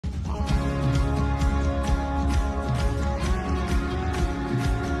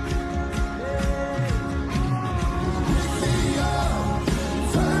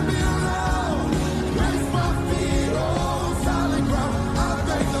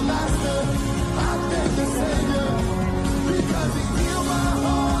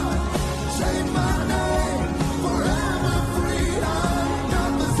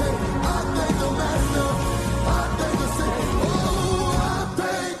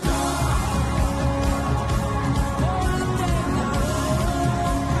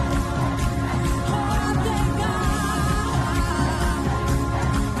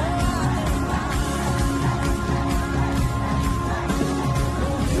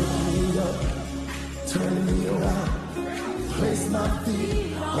my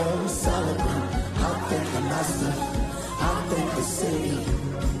feet, oh, we celebrate. I thank the Master, I thank the Savior,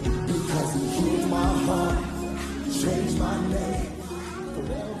 because he healed my heart, changed my name,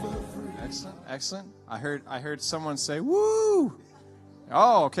 forever free. Excellent, excellent. I heard someone say, woo!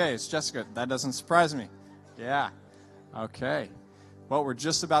 Oh, okay, it's Jessica. That doesn't surprise me. Yeah, okay. Well, we're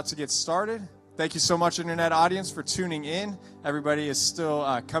just about to get started. Thank you so much, Internet audience, for tuning in. Everybody is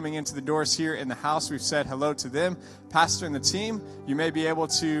still coming into the doors here in the house. We've said hello to them. Pastor and the team, you may be able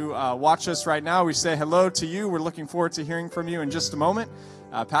to watch us right now. We say hello to you. We're looking forward to hearing from you in just a moment.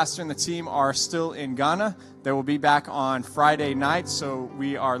 Pastor and the team are still in Ghana. They will be back on Friday night, so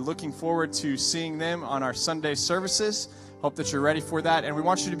we are looking forward to seeing them on our Sunday services. Hope that you're ready for that. And we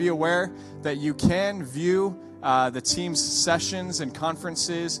want you to be aware that you can view the team's sessions and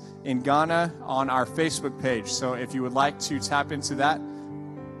conferences in Ghana on our Facebook page. So if you would like to tap into that,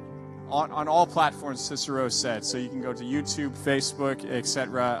 on all platforms, Cicero said. So you can go to YouTube, Facebook,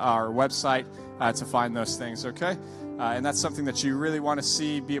 etc., our website to find those things, okay? And that's something that you really want to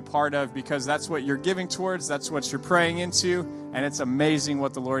see, be a part of, because that's what you're giving towards, that's what you're praying into, and it's amazing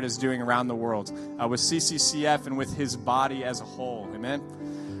what the Lord is doing around the world with CCCF and with his body as a whole. Amen?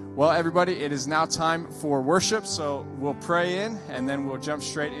 Well, everybody, it is now time for worship, so we'll pray in, and then we'll jump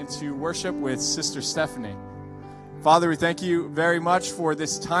straight into worship with Sister Stephanie. Father, we thank you very much for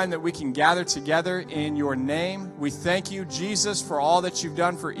this time that we can gather together in your name. We thank you, Jesus, for all that you've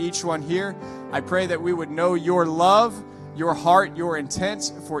done for each one here. I pray that we would know your love, your heart, your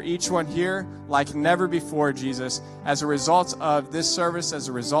intent for each one here like never before, Jesus. As a result of this service, as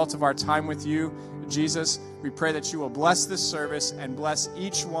a result of our time with you, Jesus, we pray that you will bless this service and bless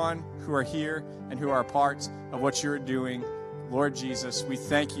each one who are here and who are a part of what you're doing. Lord Jesus, we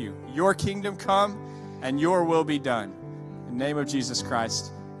thank you. Your kingdom come and your will be done. In the name of Jesus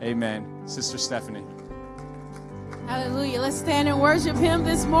Christ, amen. Sister Stephanie. Hallelujah. Let's stand and worship him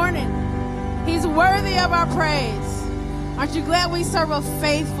this morning. He's worthy of our praise. Aren't you glad we serve a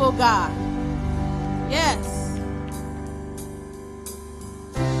faithful God? Yes.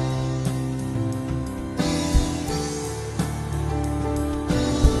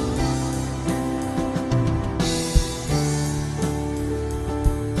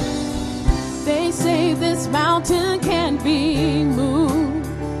 They say this mountain can't be moved.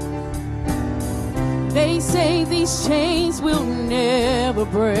 They say these chains will never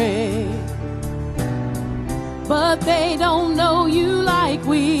break. But they don't know you like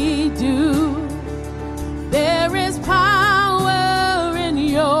we do. There is power in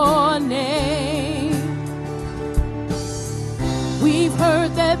your name. We've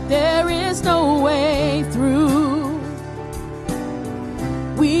heard that there is no way through.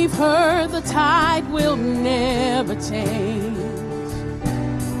 We've heard the tide will never change.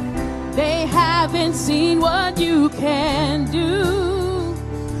 They haven't seen what you can do.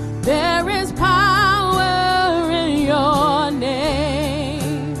 There is power in your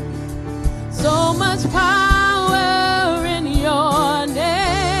name. So much power in your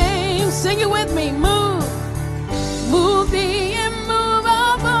name. Sing it with me. Move. Move the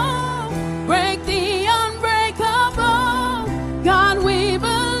immovable. Break the unbreakable. God, we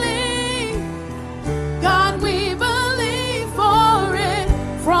believe. God, we believe for it.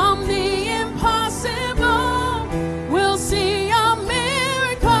 From the impossible, we'll see a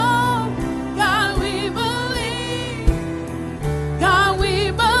miracle. God, we believe. God,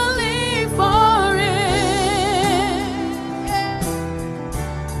 we believe for it. Yeah.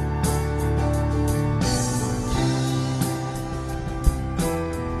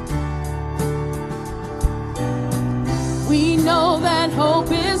 We know that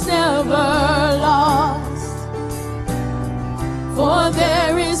hope is never lost, for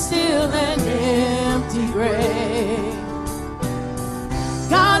there is still an empty grave.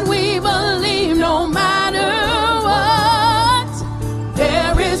 God, we believe no matter what,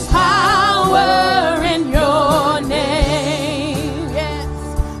 there is power in your name. Yes,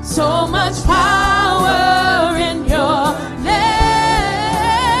 so much power in your name.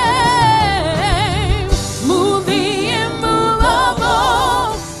 Move the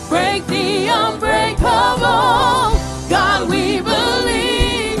immovable, break the unbreakable. God, we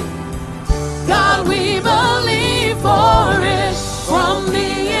believe. God, we believe for it. From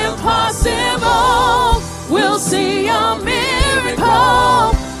the impossible, we'll see a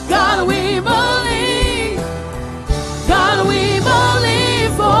miracle. God, we believe. God, we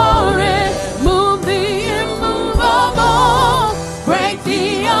believe for it. Move the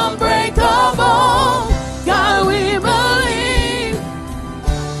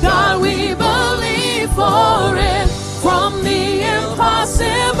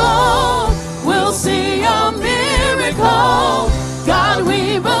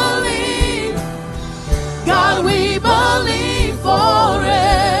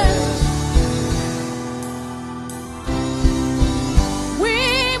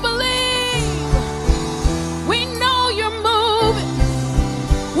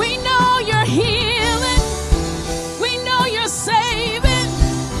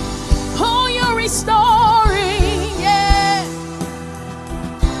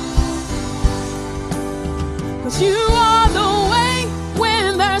you are the way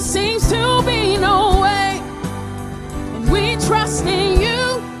when there seems to be no way. And we trust in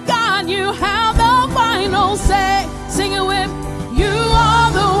you, God, you have the final say. Sing it with, you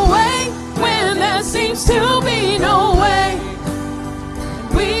are the way when there seems to be no way. And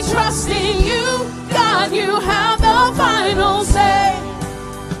we trust in you, God, you have the final say.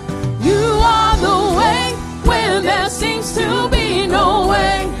 You are the way when there seems to be no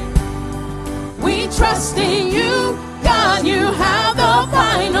way. We trust in you, God, you have the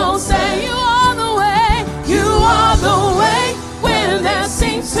final say. You are the way, you are the way when there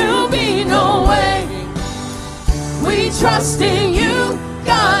seems to be no way. We trust in you,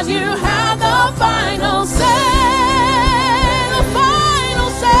 God, you have the final say. The final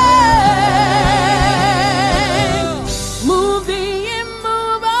say. Move the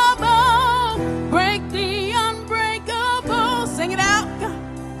immovable, break the unbreakable. Sing it out.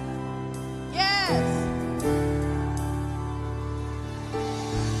 Yes.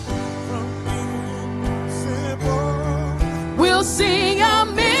 We'll see a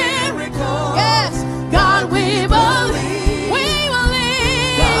miracle. Yes, God, we believe. We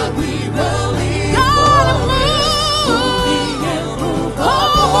believe. God, we believe. God, move.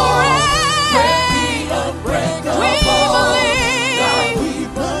 Over it. We believe. God, we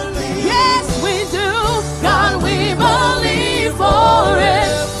believe. Yes, we do. God, we believe for it.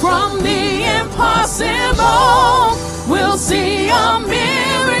 From the impossible, we'll see a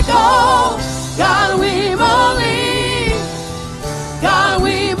miracle. God, we believe. God,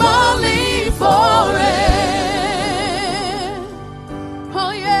 we believe for it.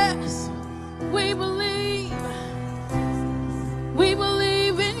 Oh, yes, we believe. We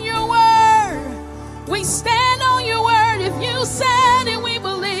believe in your word. We stand on your word. If you said it, we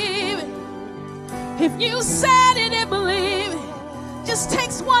believe it. If you said it, and believe it. Just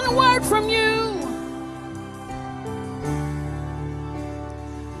takes one word from you.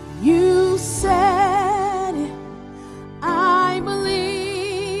 You said it. I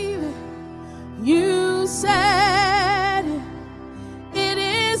believe it. You said it. It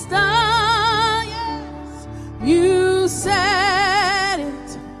is done. Yes. You said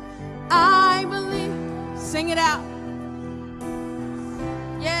it. I believe. Sing it out.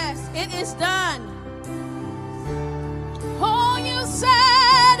 Yes, it is done. Oh, you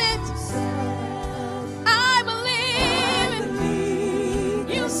said it. I believe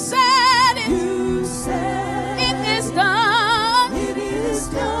it. You said it. You said it is done. It is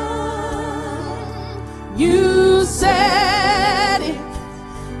done. You said it.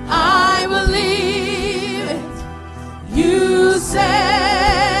 I believe it. You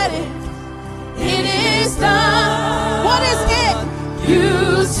said it. It is done. What is it?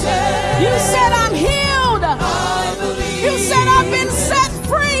 You said I'm healed. I believe. You said I've been set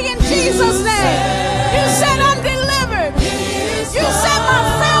free in Jesus' name. You said I'm delivered. You said my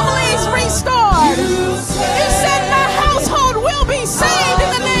family's restored. You said my household will be saved in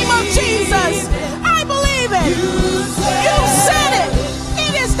the name of Jesus. I believe it. You said it.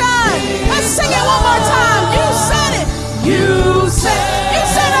 It is done. Let's sing it one more time. You said it. You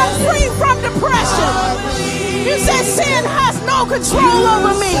said I'm free from depression. You said sin has no control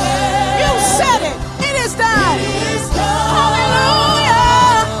over me. You said it. It is done.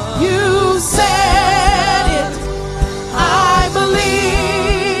 Hallelujah. You said it. I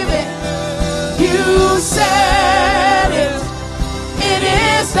believe it. You said it. It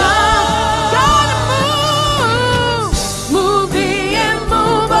is done. God, move. Move the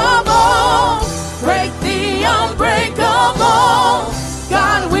immovable. Break the unbreakable.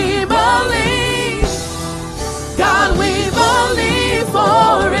 God, we believe. God, we believe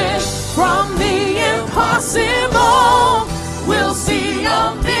for it. From the impossible, we'll see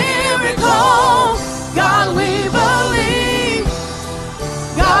a miracle. God, we believe.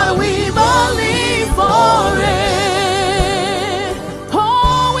 God, we believe for it.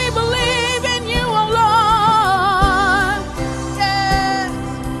 Oh, we believe in you, oh Lord. Yes.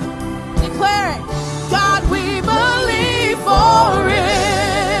 Declare it. God, we believe for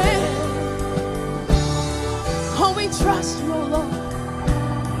it. Oh, we trust you, oh Lord.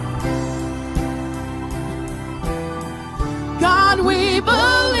 God, we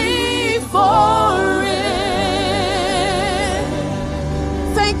believe for it.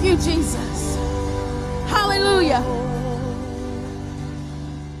 Thank you, Jesus. Hallelujah.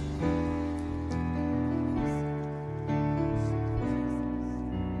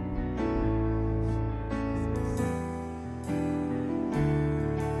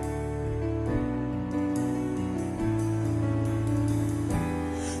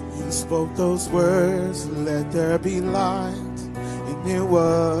 You spoke those words, let there be light, and it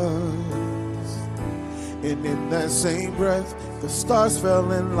was. And in that same breath, the stars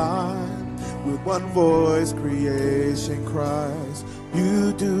fell in line. With one voice, creation cries,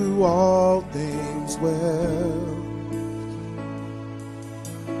 you do all things well.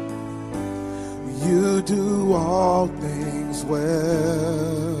 You do all things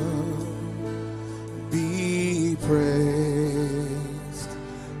well. Be praised,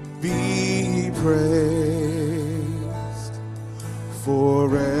 be praised,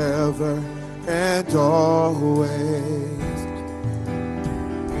 forever and always.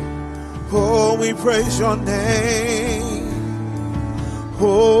 Oh, we praise your name.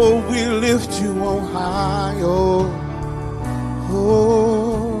 Oh, we lift you on high. Oh,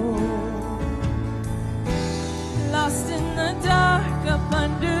 oh. Lost in the dark, up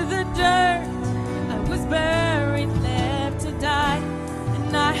under the dirt, I was buried, left to die.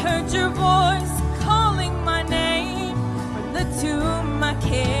 And I heard your voice calling my name. From the tomb I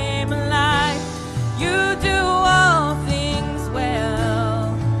came alive. You do all things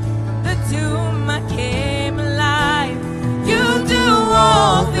well. From the tomb I came alive. You do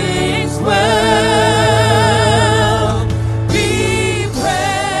all things well. Be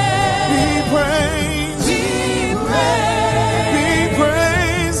praised. Be praised. Be praised. Be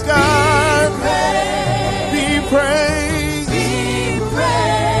praised, God. Be praised. Be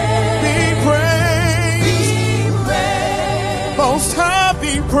praised. Be praised. Be praised. Most High,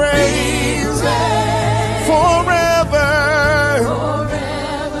 be praised. Forever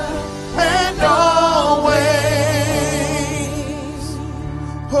and always.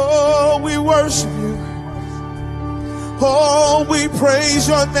 Oh, we worship you. Oh, we praise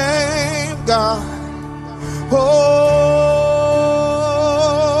your name, God.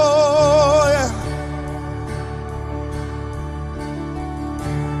 Oh, yeah.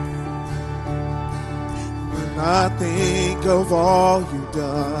 When I think of all you've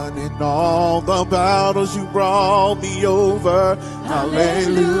done and all the battles you brought me over,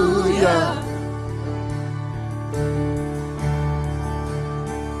 hallelujah.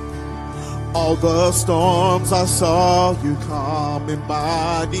 All the storms I saw you calm in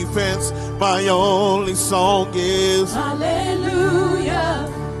my defense, my only song is Hallelujah.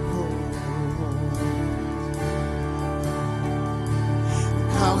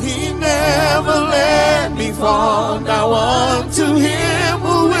 how he never let me fall. Now unto him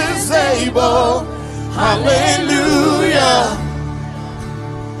who is able, hallelujah.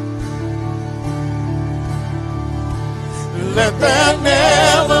 Let there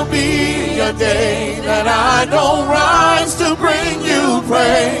never be a day that I don't rise to bring you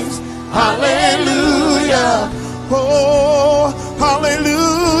praise. Hallelujah. Oh,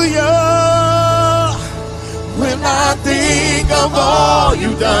 hallelujah. When I think of all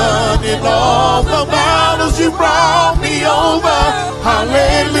you've done and all the battles you brought me over,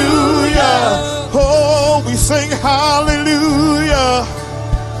 hallelujah. Oh, we sing hallelujah.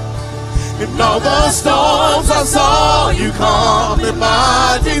 In all the storms I saw you calm in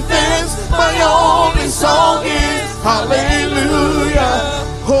my defense, my only song is hallelujah.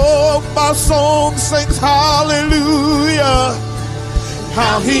 Oh, my song sings hallelujah.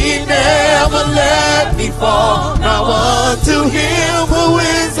 How he never let me fall. Now unto him who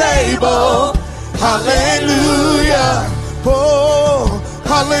is able, hallelujah. Oh,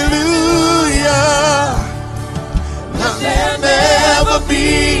 hallelujah. There'll never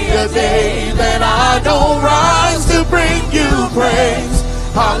be a day that I don't rise to bring you praise.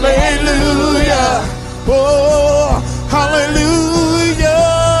 Hallelujah. Oh, hallelujah.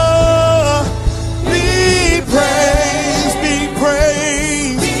 Be praised, be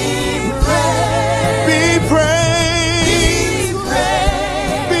praised, be praised,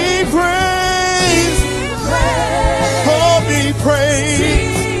 be praised, oh, be praised,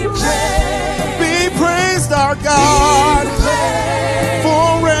 be praised, our God.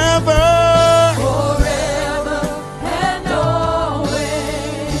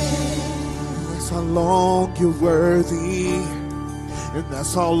 You're worthy, and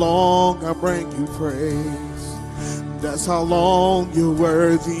that's how long I bring you praise. That's how long you're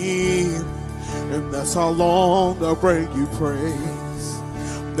worthy, and that's how long I bring you praise.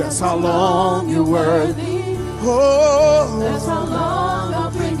 That's how long you're worthy. Oh, That's how long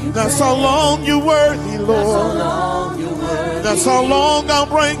I'll bring you that's how long you're worthy, Lord. That's how long I'll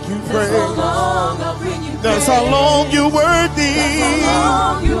bring you praise. That's how long you're worthy.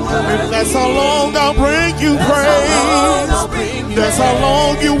 And that's how long I'll bring you praise. That's how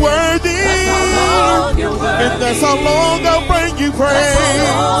long you're worthy. And that's how long I'll bring you praise.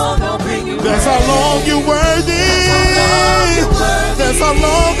 That's how long you're worthy. That's how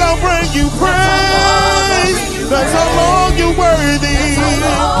long I'll bring you praise. That's how long you're worthy.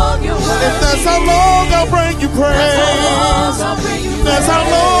 If that's how long I'll bring you praise. That's how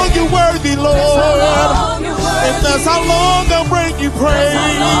long you're worthy, Lord. If that's how long I'll bring you praise.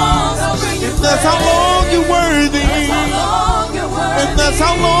 If that's how long you're worthy. If that's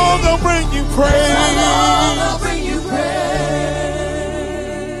how long I'll bring you praise.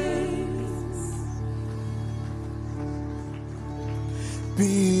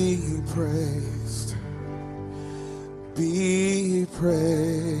 Be praised. Be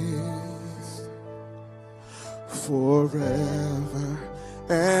praised forever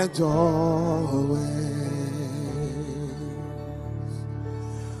and always.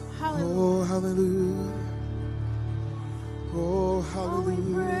 Hallelujah. Oh, hallelujah. Oh, Oh, we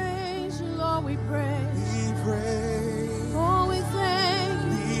hallelujah. praise you, Lord, we praise. Be praised. Oh, we thank you.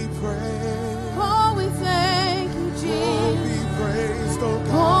 Be praised. Oh, we thank you, Oh, Jesus. be praised, oh Oh,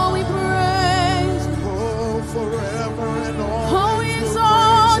 God. we praise you. Oh, forever and always. Oh, we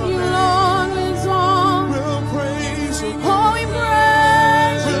exalt you, Lord, we exalt. We'll praise you. Oh, we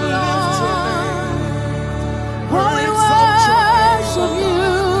praise you, We'll lift your Lord. name. Oh, We'll we exalt your name. worship you.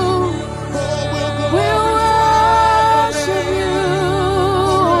 Oh, we'll We worship you,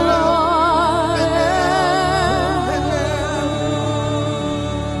 Lord.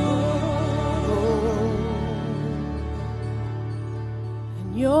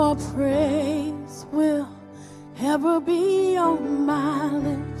 And your praise will ever be on my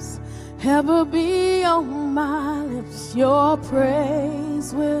lips, ever be on my lips. Your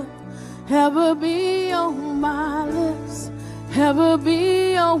praise will ever be on my lips, ever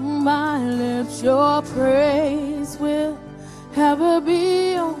be on my lips. Your praise will ever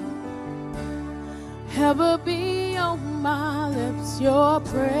be on my lips. Your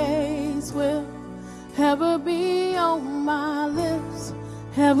praise will ever be on my lips,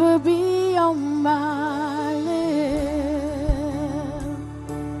 ever be on my lips.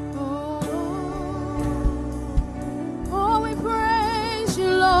 Oh, we praise you,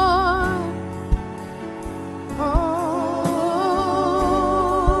 Lord.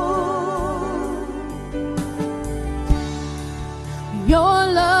 Your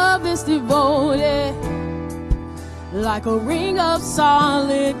love is devoted, like a ring of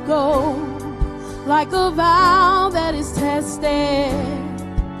solid gold, like a vow that is tested,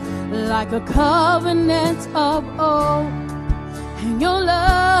 like a covenant of oath. And your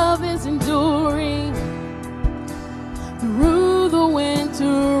love is enduring through the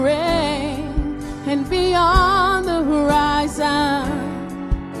winter rain and beyond the horizon,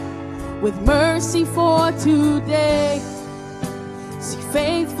 with mercy for today. See,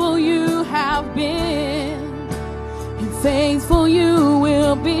 faithful you have been, and faithful you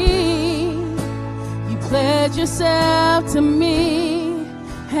will be. You pledge yourself to me,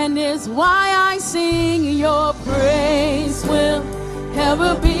 and it's why I sing. Your praise will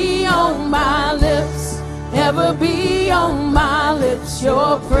ever be on my lips, ever be on my lips.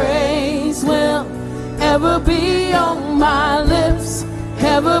 Your praise will ever be on my lips,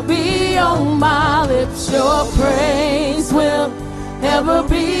 ever be on my lips. Your praise will ever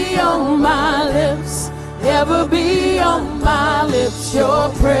be on my lips, ever be on my lips. Your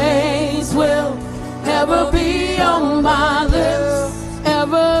praise will ever be on my lips,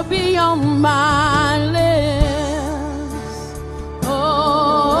 ever be on my lips.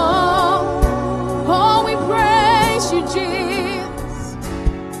 Oh, oh, we praise you, Jesus.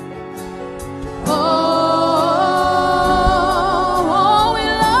 Oh, we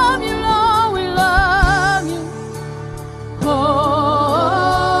love you, Lord, we love you. Oh,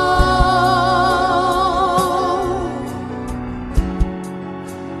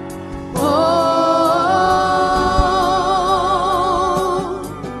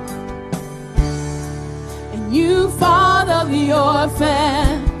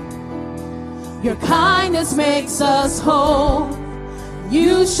 your kindness makes us whole.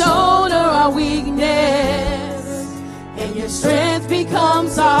 You shoulder our weakness, and your strength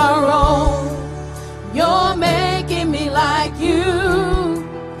becomes our own. You're making me like you.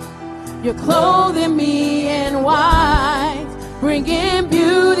 You're clothing me in white, bringing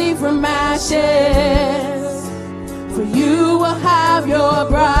beauty from ashes. For you will have your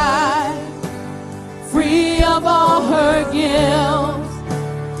bride, free of all her guilt,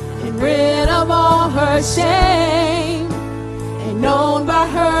 rid of all her shame, and known by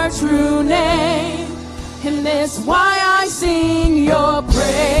her true name. And that's why I sing. Your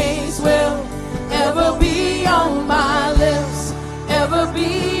praise will ever be on my lips, ever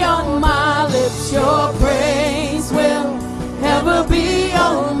be on my lips. Your praise will ever be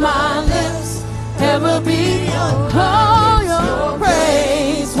on my lips, ever be on my lips. Your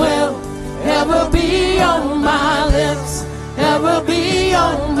praise will ever be on my lips, ever be be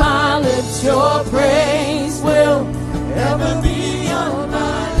on my lips. Your praise will ever be on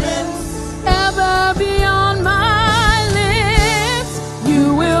my lips. Ever be on my lips.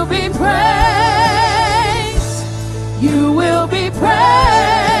 You will be praised. You will be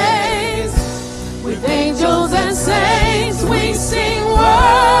praised. With angels and saints we sing,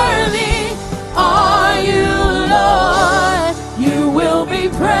 worthy are you, Lord. You will be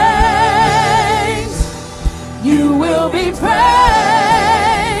praised. You will be praised.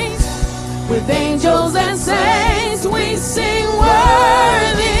 With angels and saints we sing,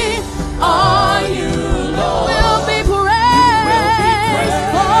 worthy are you, Lord. You will be praised.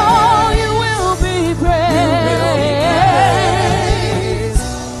 Oh, you will be praised.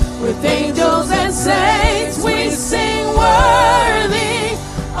 With angels and saints we sing, worthy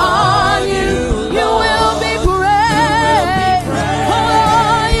are you. You will be praised.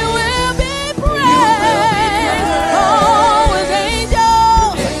 Oh, you will be praised. Oh, with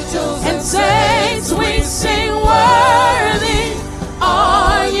angels and saints we sing, worthy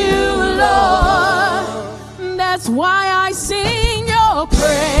are you, Lord. That's why I sing, your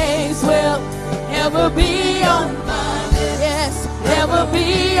praise will ever be on my lips. Yes, ever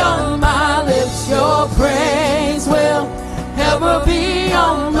be on my lips. Your praise will ever be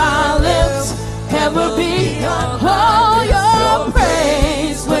on my lips. Ever be on my lips. Oh, your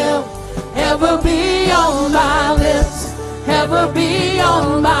praise will ever be on my lips. Ever be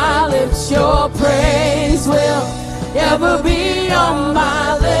on my lips. Your praise will ever be on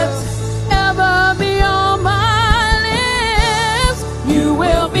my lips. Ever be on my lips. You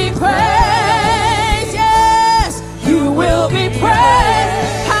will be praised. Yes, you will be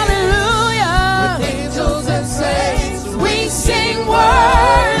praised. Hallelujah. With angels and saints we sing,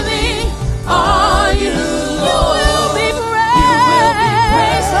 worthy are you, Lord. You will be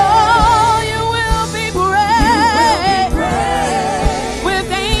praised. Oh, you will be praised.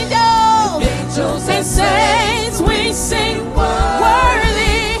 With angels and saints we sing,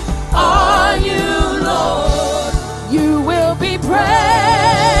 worthy are you, Lord. You will be praised.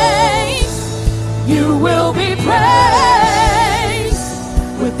 You will be praised.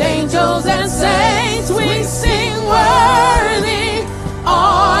 With angels and saints we sing, worthy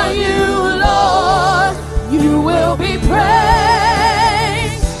are you, Lord. You will be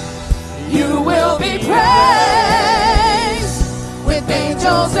praised. You will be praised. With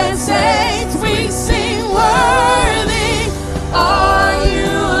angels and saints we sing, worthy are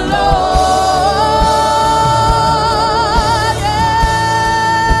you, Lord.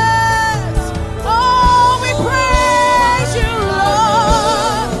 Yes. Oh, we praise you,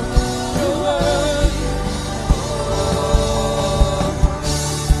 Lord.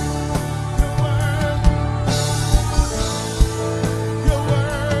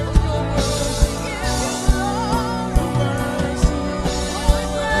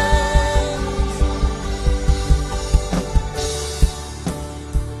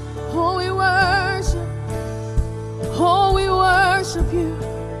 Oh, we worship. Oh, we worship you.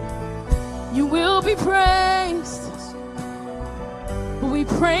 You will be praised. But we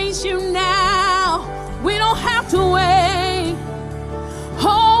praise you now. We don't have to wait.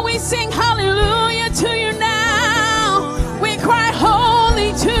 Oh, we sing hallelujah to you now. We cry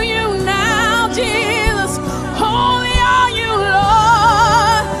holy to you now, Jesus. Holy are you,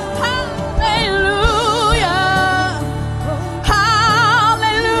 Lord. Hallelujah.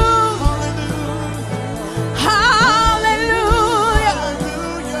 Hallelujah. Hallelujah.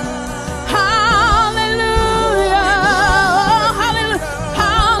 Hallelujah. Hallelujah.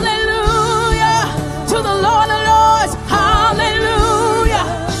 Hallelujah. To the Lord of Lords. Hallelujah.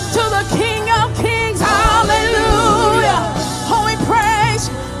 To the King of Kings. Hallelujah.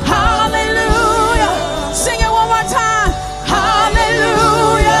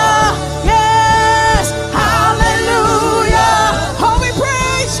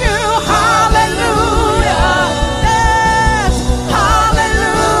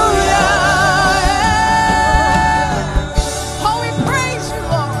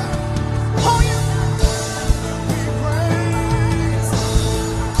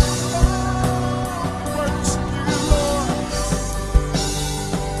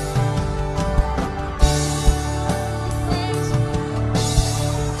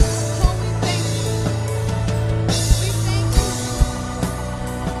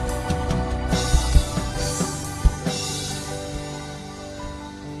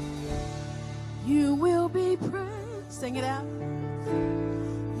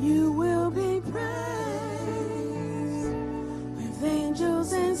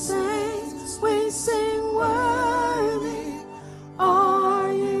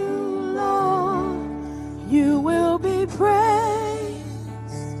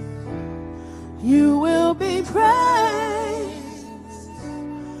 You will be praised.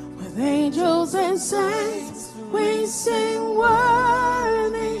 With angels and saints, we sing,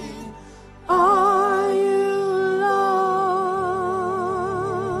 worthy are you, Lord.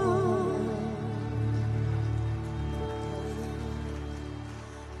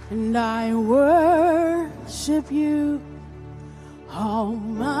 And I worship you, Almighty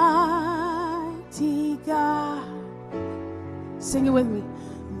God. Sing it with me.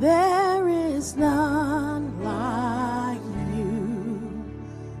 There is none like you.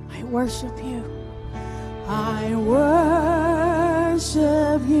 I worship you. I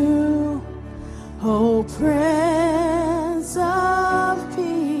worship you, O Prince of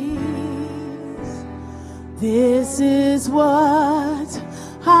Peace. This is what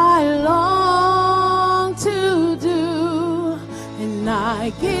I long to do, and I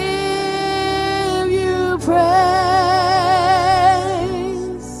give you praise,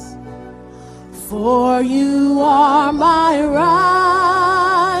 for you are my righteousness.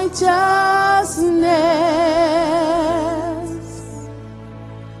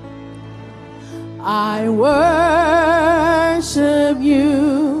 I worship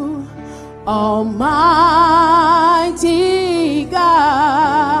you, Almighty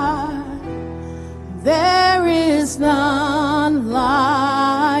God. There is none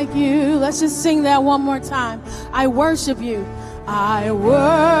like you. Let's just sing that one more time. I worship you. I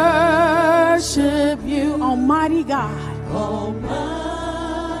worship you, Almighty God. Almighty.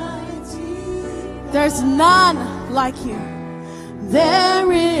 There's none like you.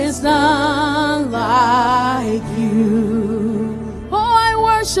 There is none like you. Oh, I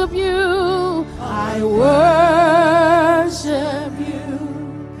worship you. I worship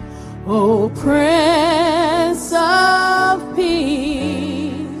you, O Prince of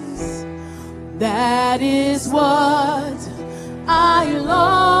Peace. That is what I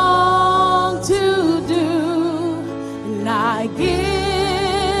long to do, and I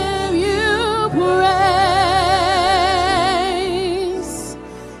give you praise,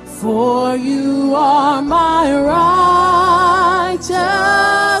 for you are my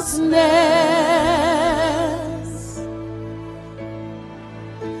righteousness.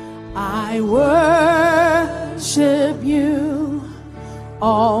 I worship you,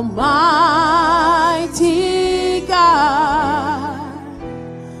 Almighty God.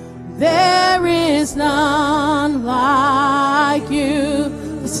 There is none like you.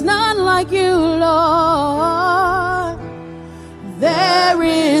 There's none like you, Lord. There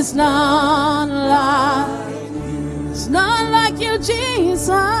is none like you. There's none like you, Jesus.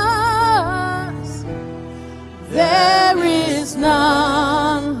 There is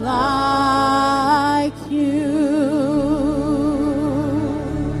none like you.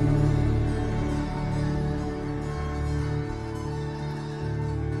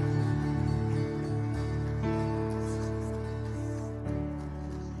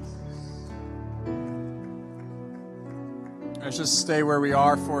 Let's just stay where we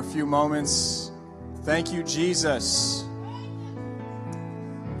are for a few moments. Thank you, Jesus.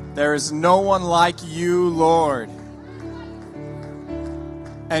 There is no one like you, Lord.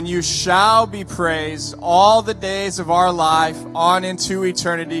 And you shall be praised all the days of our life on into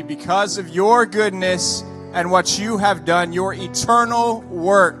eternity because of your goodness and what you have done, your eternal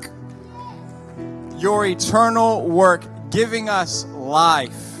work. Your eternal work, giving us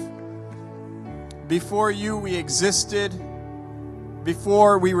life. Before you, we existed.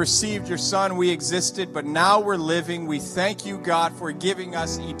 Before we received your Son, we existed, but now we're living. We thank you, God, for giving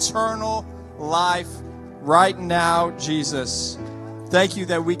us eternal life right now, Jesus. Thank you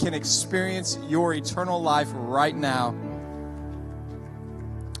that we can experience your eternal life right now.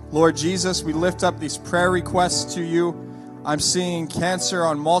 Lord Jesus, we lift up these prayer requests to you. I'm seeing cancer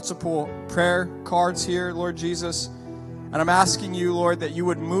on multiple prayer cards here, Lord Jesus. And I'm asking you, Lord, that you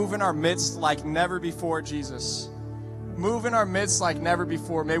would move in our midst like never before, Jesus. Move in our midst like never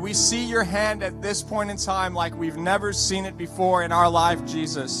before. May we see your hand at this point in time like we've never seen it before in our life,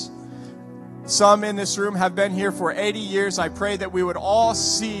 Jesus. Some in this room have been here for 80 years. I pray that we would all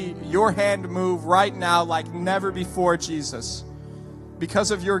see your hand move right now like never before, Jesus. Because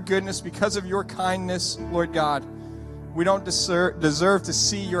of your goodness, because of your kindness, Lord God. We don't deserve to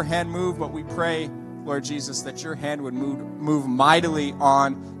see your hand move, but we pray, Lord Jesus, that your hand would move mightily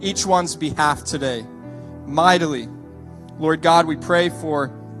on each one's behalf today. Mightily. Lord God, we pray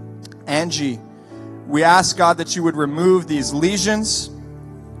for Angie. We ask, God, that you would remove these lesions.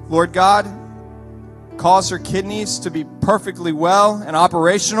 Lord God, cause her kidneys to be perfectly well and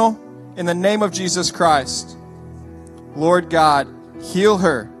operational in the name of Jesus Christ. Lord God, heal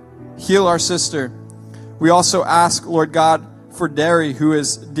her. Heal our sister. We also ask, Lord God, for Derry, who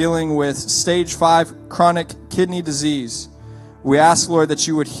is dealing with stage 5 chronic kidney disease. We ask, Lord, that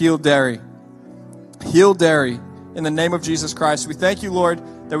you would heal Derry. Heal Derry in the name of Jesus Christ. We thank you, Lord,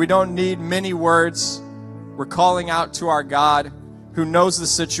 that we don't need many words. We're calling out to our God who knows the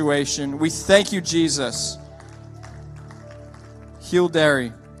situation. We thank you, Jesus. Heal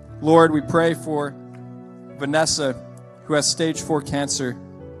Derry. Lord, we pray for Vanessa, who has stage 4 cancer.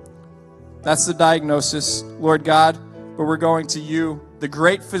 That's the diagnosis, Lord God, but we're going to you, the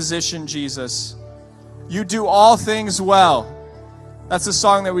great physician, Jesus. You do all things well. That's the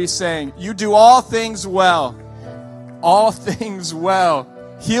song that we sang. You do all things well. All things well.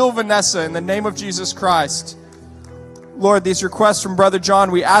 Heal Vanessa in the name of Jesus Christ. Lord, these requests from Brother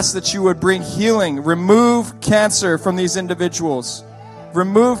John, we ask that you would bring healing. Remove cancer from these individuals.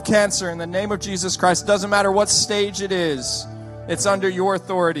 Remove cancer in the name of Jesus Christ. Doesn't matter what stage it is. It's under your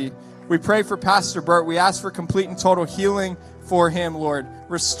authority. We pray for Pastor Bert. We ask for complete and total healing for him, Lord.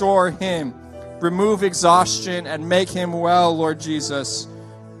 Restore him. Remove exhaustion and make him well, Lord Jesus.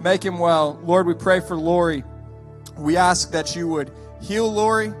 Make him well. Lord, we pray for Lori. We ask that you would heal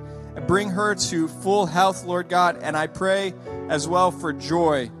Lori and bring her to full health, Lord God. And I pray as well for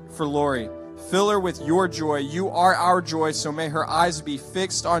joy for Lori. Fill her with your joy. You are our joy, so may her eyes be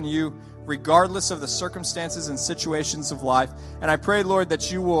fixed on you, regardless of the circumstances and situations of life. And I pray, Lord,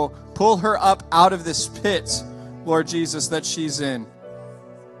 that you will pull her up out of this pit, Lord Jesus, that she's in.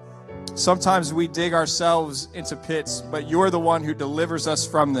 Sometimes we dig ourselves into pits, but you're the one who delivers us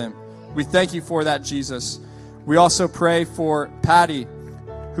from them. We thank you for that, Jesus. We also pray for Patty,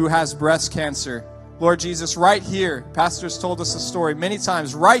 who has breast cancer. Lord Jesus, right here, pastors told us a story many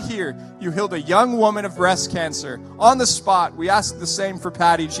times. Right here, you healed a young woman of breast cancer on the spot. We ask the same for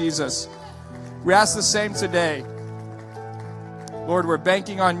Patty, Jesus. We ask the same today. Lord, we're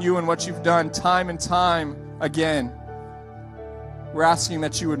banking on you and what you've done time and time again. We're asking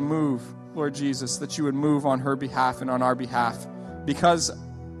that you would move, Lord Jesus, that you would move on her behalf and on our behalf because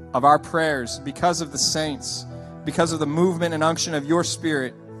of our prayers, because of the saints, because of the movement and unction of your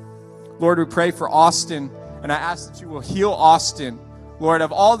Spirit. Lord, we pray for Austin, and I ask that you will heal Austin, Lord,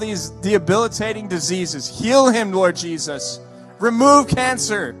 of all these debilitating diseases. Heal him, Lord Jesus. Remove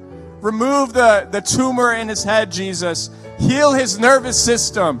cancer. Remove the tumor in his head, Jesus. Heal his nervous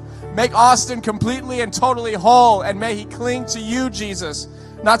system. Make Austin completely and totally whole, and may he cling to you, Jesus,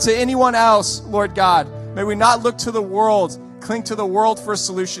 not to anyone else, Lord God. May we not look to the world, cling to the world for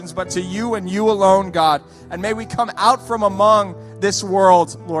solutions, but to you and you alone, God. And may we come out from among this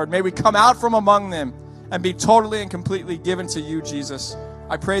world, Lord. May we come out from among them and be totally and completely given to you, Jesus.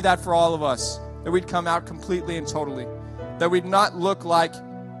 I pray that for all of us, that we'd come out completely and totally, that we'd not look like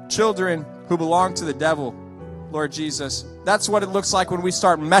children who belong to the devil, Lord Jesus. That's what it looks like when we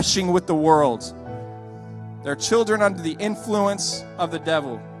start meshing with the world. They're children under the influence of the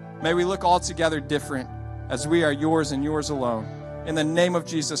devil. May we look altogether different as we are yours and yours alone. In the name of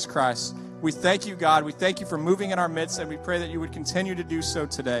Jesus Christ, we thank you, God. We thank you for moving in our midst, and we pray that you would continue to do so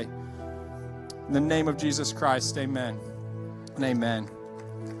today. In the name of Jesus Christ, amen and amen.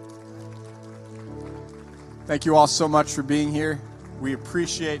 Thank you all so much for being here. We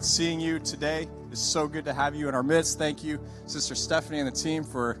appreciate seeing you today. It's so good to have you in our midst. Thank you, Sister Stephanie and the team,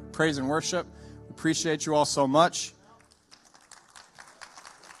 for praise and worship. We appreciate you all so much.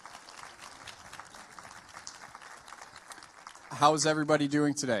 How is everybody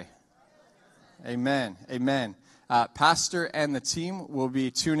doing today? Amen. Amen. Pastor and the team will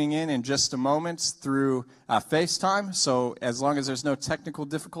be tuning in just a moment through FaceTime. So as long as there's no technical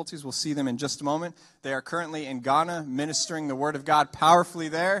difficulties, we'll see them in just a moment. They are currently in Ghana ministering the Word of God powerfully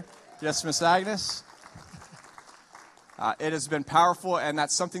there. Yes, Miss Agnes? It has been powerful, and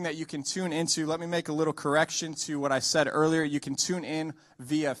that's something that you can tune into. Let me make a little correction to what I said earlier. You can tune in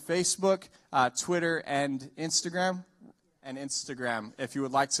via Facebook, Twitter, and Instagram. If you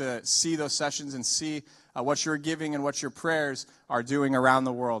would like to see those sessions and see what your giving and what your prayers are doing around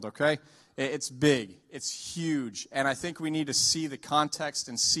the world, okay? It's big. It's huge. And I think we need to see the context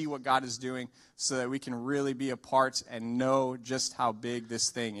and see what God is doing so that we can really be a part and know just how big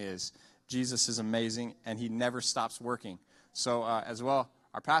this thing is. Jesus is amazing, and he never stops working. So as well,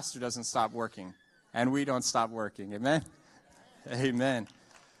 our pastor doesn't stop working, and we don't stop working. Amen? Amen.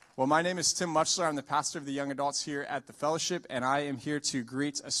 Well, my name is Tim Muchler. I'm the pastor of the young adults here at the fellowship, and I am here to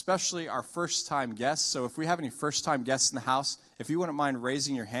greet especially our first-time guests. So if we have any first-time guests in the house, if you wouldn't mind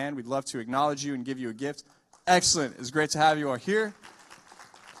raising your hand, we'd love to acknowledge you and give you a gift. Excellent. It's great to have you all here.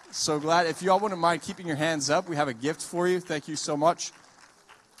 So glad. If you all wouldn't mind keeping your hands up, we have a gift for you. Thank you so much.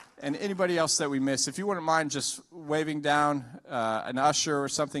 And anybody else that we missed, if you wouldn't mind just waving down an usher or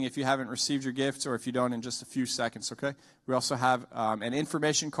something if you haven't received your gift, or if you don't, in just a few seconds, okay? We also have an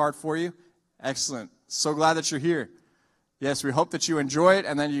information card for you. Excellent. So glad that you're here. Yes, we hope that you enjoy it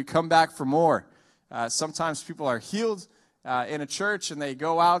and then you come back for more. Sometimes people are healed in a church and they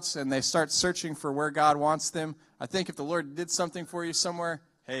go out and they start searching for where God wants them. I think if the Lord did something for you somewhere,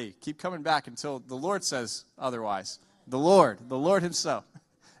 hey, keep coming back until the Lord says otherwise. The Lord himself.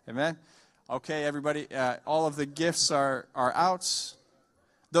 Amen. Okay, everybody, all of the gifts are out.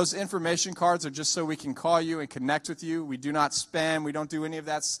 Those information cards are just so we can call you and connect with you. We do not spam. We don't do any of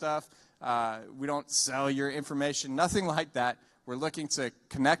that stuff. We don't sell your information. Nothing like that. We're looking to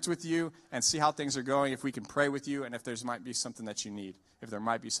connect with you and see how things are going, if we can pray with you, and if there might be something that you need.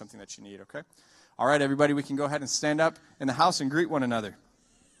 Okay? All right, everybody, we can go ahead and stand up in the house and greet one another.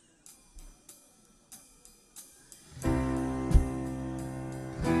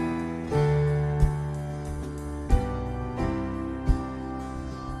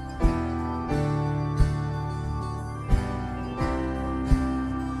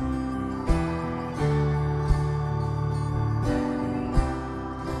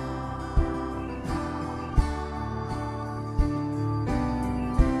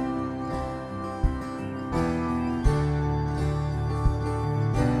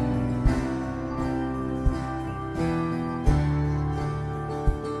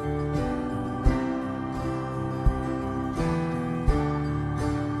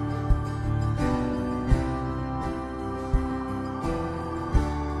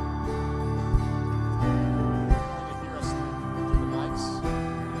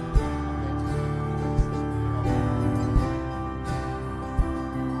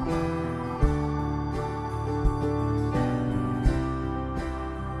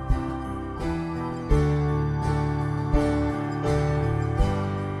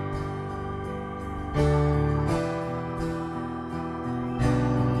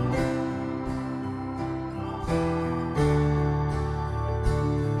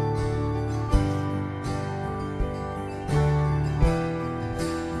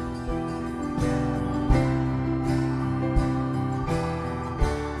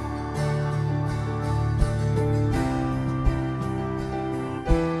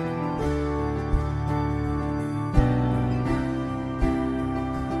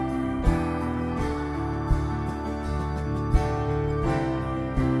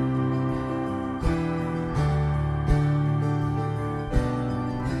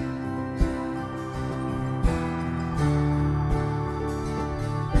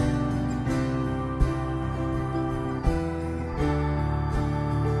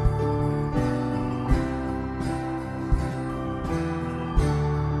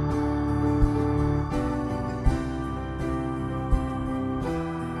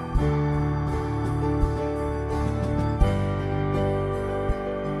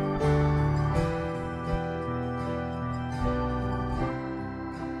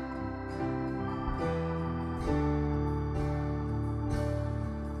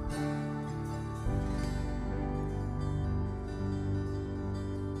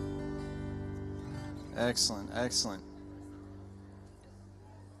 Excellent.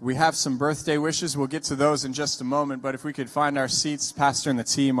 We have some birthday wishes. We'll get to those in just a moment, but if we could find our seats, Pastor and the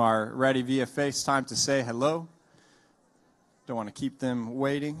team are ready via FaceTime to say hello. Don't want to keep them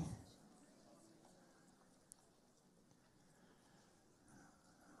waiting.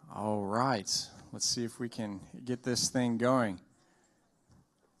 All right. Let's see if we can get this thing going.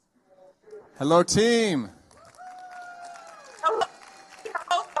 Hello, team. Hello,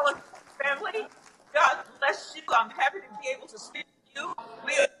 family. God bless you. I'm happy to be able to speak to you.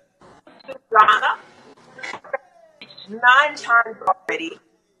 We are in Ghana 9 times already.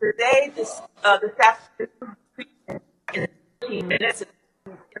 Today, this afternoon, in 15 minutes,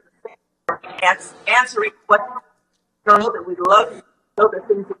 answering what you know that we love you, know that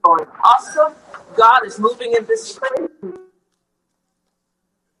things are going awesome. God is moving in this place. We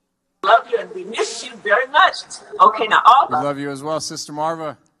love you and we miss you very much. Okay, now we love you as well, Sister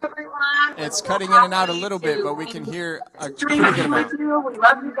Marva. Everyone, it's cutting in and out a little bit, but we can hear a pretty good amount. We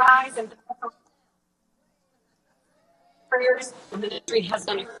love you guys, and prayers. The ministry has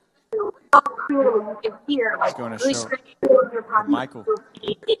done so clearly. You can hear like going to show Michael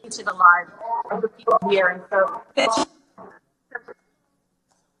into the lives of the people here, and so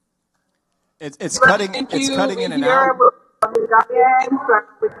it's cutting in and out.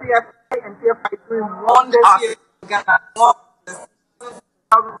 With CFA and CFA doing wonders.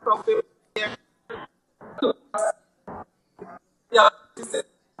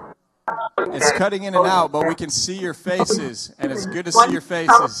 It's cutting in and out, but we can see your faces, and it's good to see your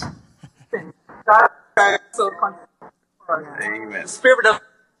faces. Amen. Spirit of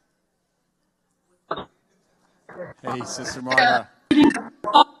Hey, Sister Marva.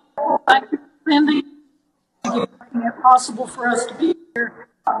 Thank you, Cindy, for making it possible for us to be here.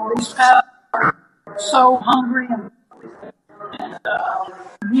 These pastors are so hungry and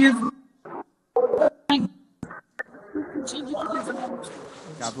you've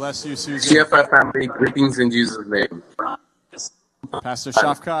God bless you, Susan. CFI family, greetings in Jesus' name. Pastor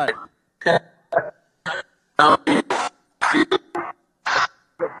Shafkat.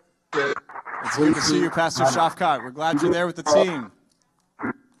 It's good to see you, Pastor Shafkat. We're glad you're there with the team.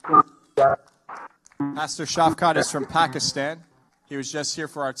 Pastor Shafkat is from Pakistan. He was just here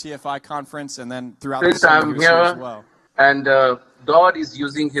for our TFI conference, and then throughout the summer he was here as well. And God is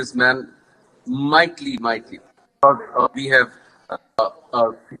using his man mightily. We have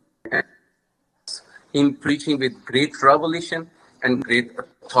him preaching with great revelation and great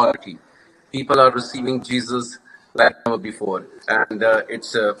authority. People are receiving Jesus like never before, and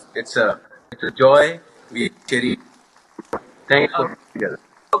it's a joy. We cherish. Thanks for together.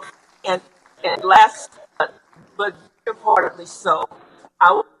 and last, but importantly so,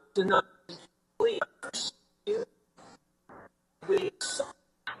 I want to know we you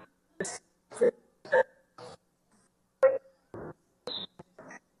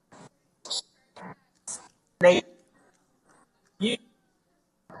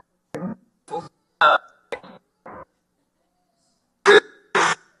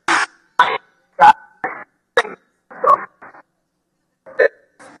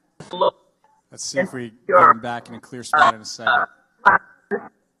Let's see if we get him back in a clear spot in a second.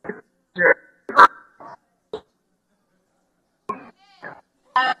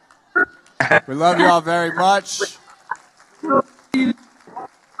 We love you all very much. Here's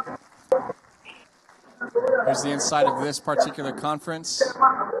the inside of this particular conference.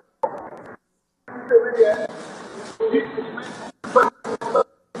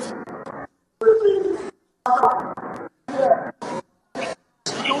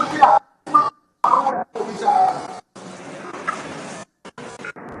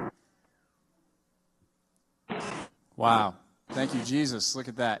 Wow. Thank you, Jesus. Look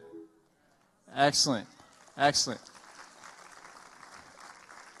at that. Excellent. Excellent.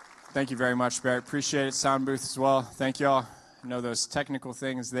 Thank you very much, Barrett. Appreciate it. Sound booth as well. Thank you all. I know those technical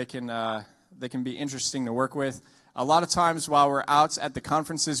things, they can be interesting to work with. A lot of times while we're out at the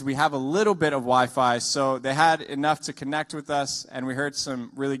conferences, we have a little bit of Wi-Fi, so they had enough to connect with us, and we heard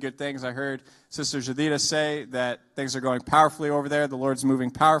some really good things. I heard Sister Jadita say that things are going powerfully over there. The Lord's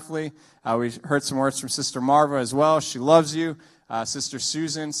moving powerfully. We heard some words from Sister Marva as well. She loves you. Sister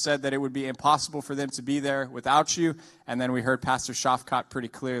Susan said that it would be impossible for them to be there without you. And then we heard Pastor Shafkat pretty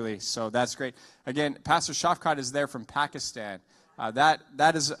clearly. So that's great. Again, Pastor Shafkat is there from Pakistan.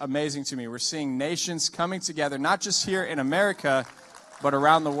 That is amazing to me. We're seeing nations coming together, not just here in America, but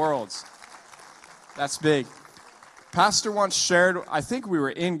around the world. That's big. Pastor once shared, I think we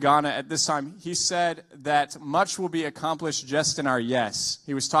were in Ghana at this time, he said that much will be accomplished just in our yes.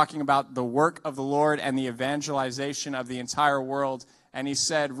 He was talking about the work of the Lord and the evangelization of the entire world. And he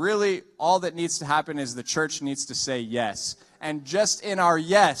said, really, all that needs to happen is the church needs to say yes. And just in our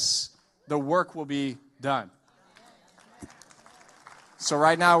yes, the work will be done. So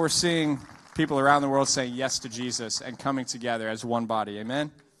right now we're seeing people around the world saying yes to Jesus and coming together as one body.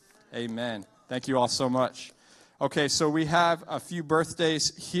 Amen? Amen. Thank you all so much. Okay, so we have a few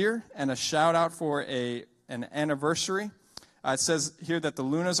birthdays here and a shout out for an anniversary. It says here that the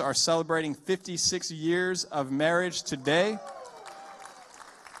Lunas are celebrating 56 years of marriage today.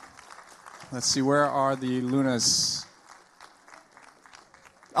 Let's see, where are the Lunas?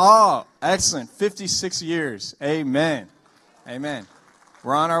 Oh, excellent. 56 years. Amen. Amen.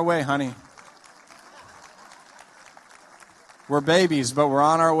 We're on our way, honey. We're babies, but we're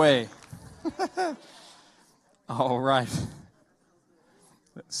on our way. All right.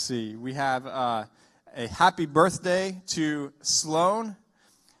 Let's see. We have a happy birthday to Sloan.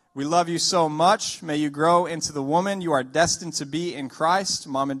 We love you so much. May you grow into the woman you are destined to be in Christ.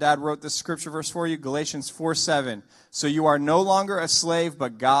 Mom and Dad wrote this scripture verse for you, Galatians 4:7. So you are no longer a slave,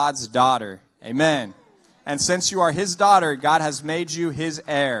 but God's daughter. Amen. And since you are his daughter, God has made you his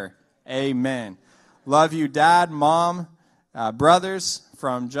heir. Amen. Love you, Dad, Mom, brothers,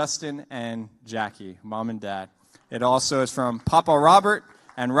 from Justin and Jackie, Mom and Dad. It also is from Papa Robert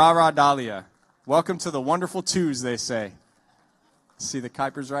and Rara Dahlia. Welcome to the wonderful twos, they say. See the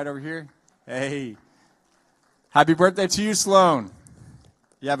Kuipers right over here? Hey. Happy birthday to you, Sloan.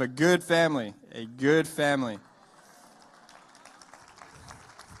 You have a good family. A good family.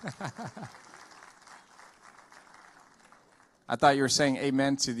 I thought you were saying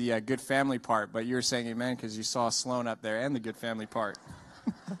amen to the good family part, but you were saying amen because you saw Sloan up there and the good family part.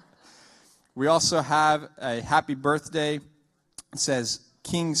 We also have a happy birthday. It says,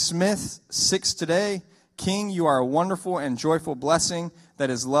 King Smith, 6 today. King, you are a wonderful and joyful blessing that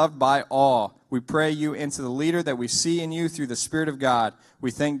is loved by all. We pray you into the leader that we see in you through the Spirit of God. We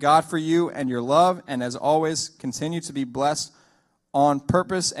thank God for you and your love, and as always, continue to be blessed on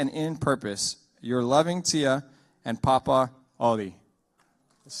purpose and in purpose. Your loving Tia and Papa Oli.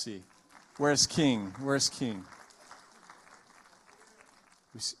 Let's see. Where's King? Where's King?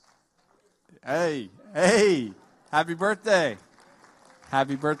 Hey, happy birthday.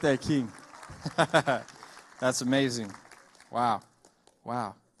 Happy birthday, King. That's amazing. Wow.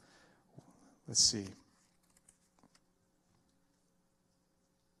 Let's see.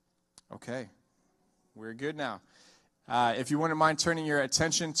 Okay. We're good now. If you wouldn't mind turning your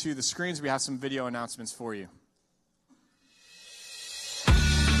attention to the screens, we have some video announcements for you.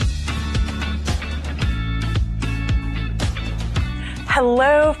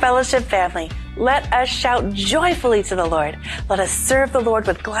 Hello, Fellowship family. Let us shout joyfully to the Lord. Let us serve the Lord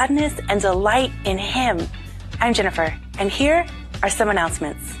with gladness and delight in Him. I'm Jennifer, and here are some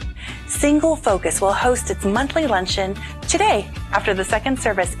announcements. Single Focus will host its monthly luncheon today after the second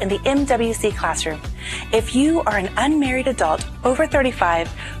service in the MWC classroom. If you are an unmarried adult over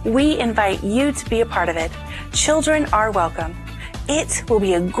 35, we invite you to be a part of it. Children are welcome. It will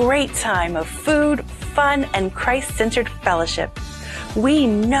be a great time of food, fun, and Christ-centered fellowship. We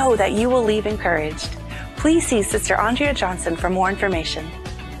know that you will leave encouraged. Please see Sister Andrea Johnson for more information.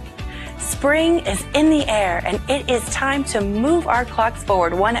 Spring is in the air, and it is time to move our clocks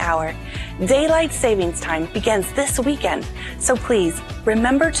forward 1 hour. Daylight savings time begins this weekend, so please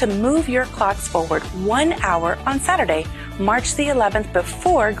remember to move your clocks forward 1 hour on Saturday, March the 11th,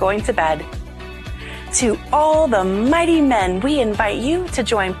 before going to bed. To all the mighty men, we invite you to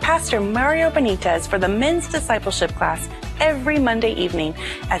join Pastor Mario Benitez for the men's discipleship class every Monday evening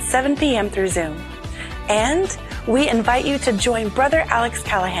at 7 p.m. through Zoom. And we invite you to join Brother Alex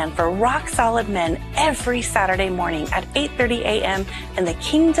Callahan for Rock Solid Men every Saturday morning at 8:30 a.m. in the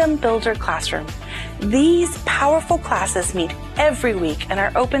Kingdom Builder classroom. These powerful classes meet every week and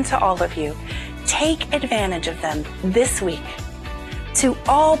are open to all of you. Take advantage of them this week. To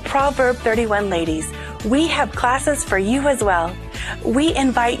all Proverb 31 ladies, we have classes for you as well. We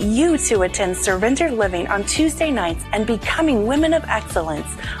invite you to attend Surrender Living on Tuesday nights and Becoming Women of Excellence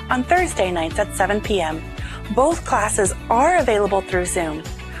on Thursday nights at 7 p.m. Both classes are available through Zoom.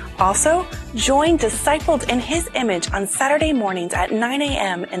 Also, join Discipled in His Image on Saturday mornings at 9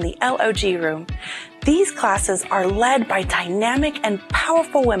 a.m. in the LOG room. These classes are led by dynamic and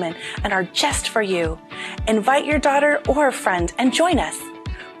powerful women and are just for you. Invite your daughter or a friend and join us.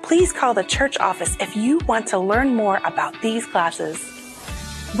 Please call the church office if you want to learn more about these classes.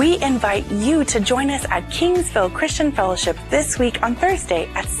 We invite you to join us at Kingsville Christian Fellowship this week on Thursday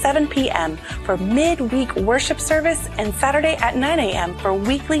at 7 p.m. for midweek worship service and Saturday at 9 a.m. for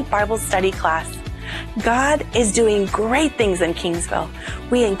weekly Bible study class. God is doing great things in Kingsville.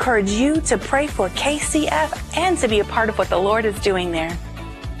 We encourage you to pray for KCF and to be a part of what the Lord is doing there.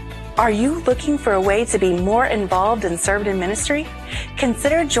 Are you looking for a way to be more involved and served in ministry?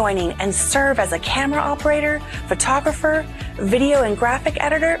 Consider joining and serve as a camera operator, photographer, video and graphic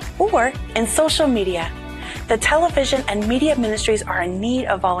editor, or in social media. The television and media ministries are in need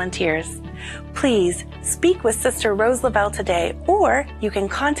of volunteers. Please speak with Sister Rose Leavell today, or you can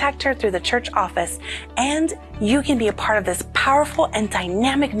contact her through the church office, and you can be a part of this powerful and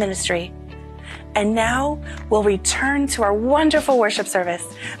dynamic ministry. And now we'll return to our wonderful worship service.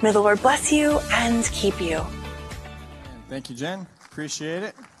 May the Lord bless you and keep you. Thank you, Jen. Appreciate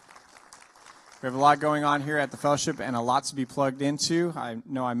it. We have a lot going on here at the fellowship and a lot to be plugged into. I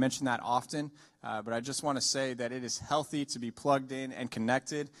know I mention that often, but I just want to say that it is healthy to be plugged in and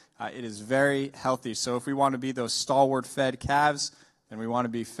connected. It is very healthy. So if we want to be those stalwart fed calves, then we want to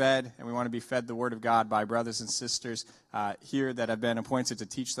be fed, and we want to be fed the Word of God by brothers and sisters here that have been appointed to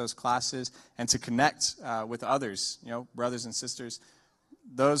teach those classes and to connect with others, brothers and sisters.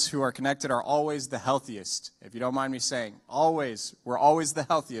 Those who are connected are always the healthiest. If you don't mind me saying, we're always the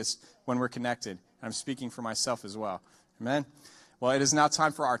healthiest when we're connected. And I'm speaking for myself as well. Amen? Well, it is now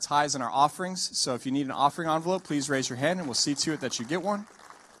time for our tithes and our offerings. So if you need an offering envelope, please raise your hand, and we'll see to it that you get one.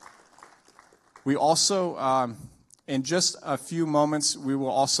 We also, in just a few moments, we will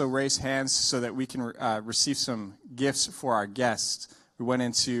also raise hands so that we can receive some gifts for our guests. We went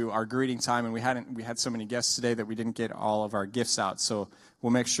into our greeting time, and we had so many guests today that we didn't get all of our gifts out. So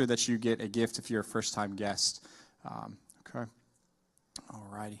we'll make sure that you get a gift if you're a first-time guest. Okay. All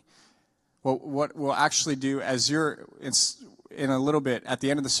righty. Well, what we'll actually do as you're in a little bit, at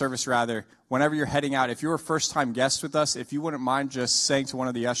the end of the service rather, whenever you're heading out, if you're a first-time guest with us, if you wouldn't mind just saying to one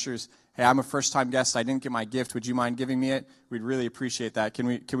of the ushers, hey, I'm a first-time guest, I didn't get my gift, would you mind giving me it? We'd really appreciate that. Can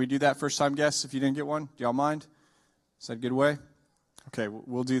we do that, first-time guests, if you didn't get one? Do y'all mind? Is that a good way? Okay,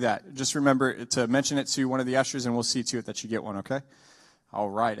 we'll do that. Just remember to mention it to one of the ushers, and we'll see to it that you get one, okay? All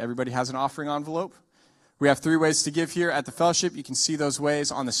right, everybody has an offering envelope? We have 3 ways to give here at the fellowship. You can see those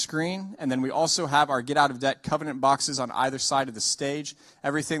ways on the screen. And then we also have our Get Out of Debt covenant boxes on either side of the stage.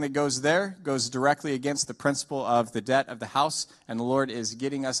 Everything that goes there goes directly against the principle of the debt of the house. And the Lord is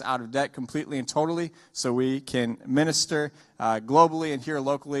getting us out of debt completely and totally so we can minister globally and here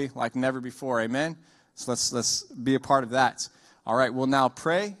locally like never before. Amen? So let's be a part of that. All right, we'll now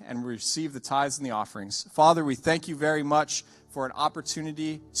pray and receive the tithes and the offerings. Father, we thank you very much for an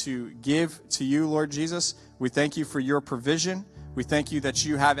opportunity to give to you, Lord Jesus. We thank you for your provision. We thank you that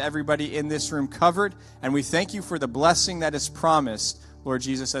you have everybody in this room covered. And we thank you for the blessing that is promised, Lord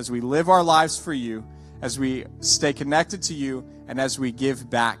Jesus, as we live our lives for you, as we stay connected to you, and as we give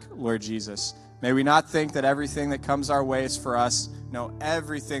back, Lord Jesus. May we not think that everything that comes our way is for us. No,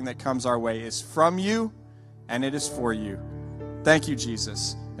 everything that comes our way is from you, and it is for you. Thank you,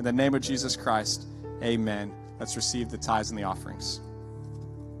 Jesus. In the name of Jesus Christ, amen. Let's receive the tithes and the offerings.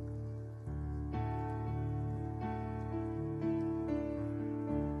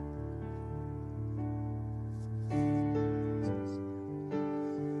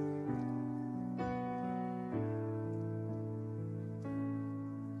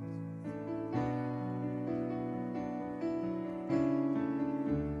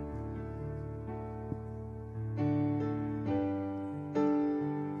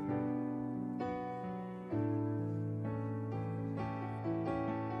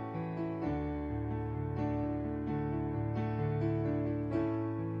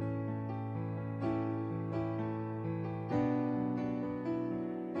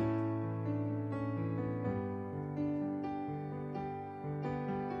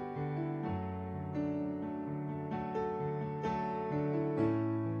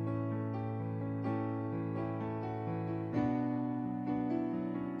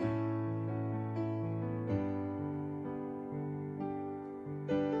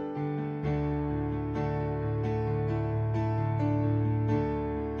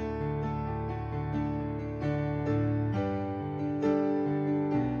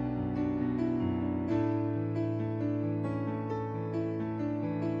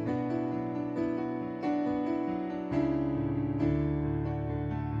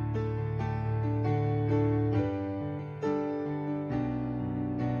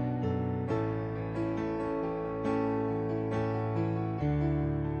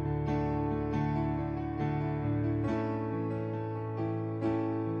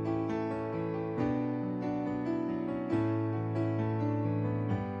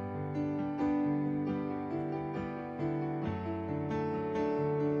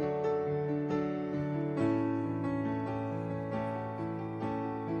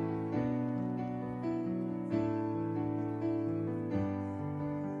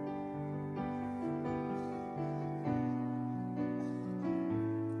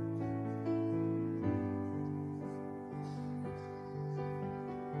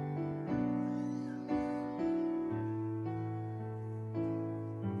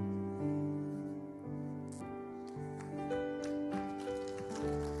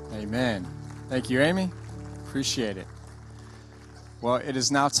 Amen. Thank you, Amy. Appreciate it. Well, it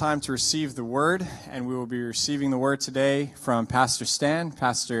is now time to receive the word, and we will be receiving the word today from Pastor Stan.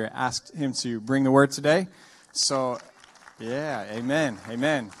 Pastor asked him to bring the word today. So, yeah, amen,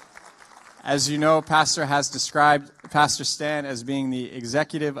 amen. As you know, Pastor has described Pastor Stan as being the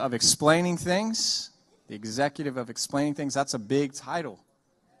executive of explaining things. The executive of explaining things, that's a big title.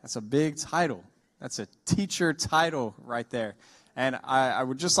 That's a big title. That's a teacher title right there. And I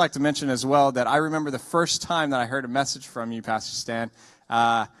would just like to mention as well that I remember the first time that I heard a message from you, Pastor Stan.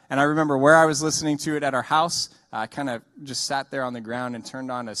 And I remember where I was listening to it at our house. I kind of just sat there on the ground and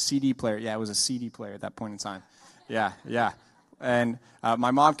turned on a CD player. Yeah, it was a CD player at that point in time. Yeah. And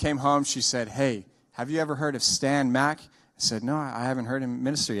my mom came home. She said, hey, have you ever heard of Stan Mack? I said, no, I haven't heard him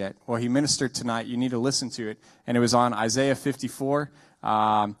minister yet. Well, he ministered tonight. You need to listen to it. And it was on Isaiah 54.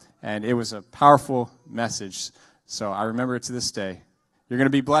 And it was a powerful message. So I remember it to this day. You're going to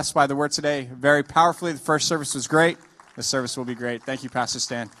be blessed by the word today very powerfully. The first service was great. The service will be great. Thank you, Pastor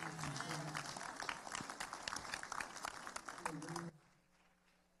Stan.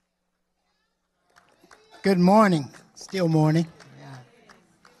 Good morning. Still morning.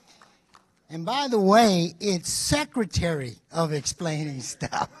 And by the way, it's secretary of explaining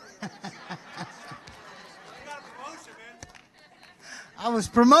stuff. I was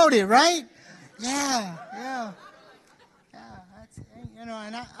promoted, right? Yeah. That's, and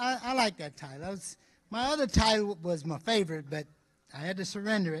I like that title. My other title was my favorite, but I had to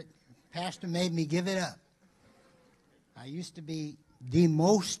surrender it. Pastor made me give it up. I used to be the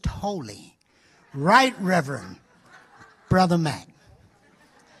most holy, Right Reverend Brother Mack.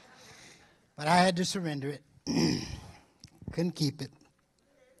 But I had to surrender it. Couldn't keep it.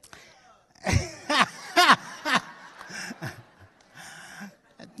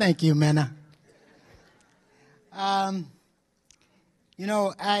 Thank you, Mena. Y'all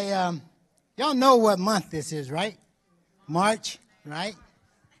know what month this is, right? March, right?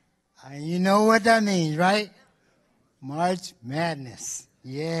 You know what that means, right? March Madness.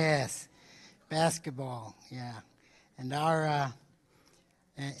 Yes. Basketball, yeah. And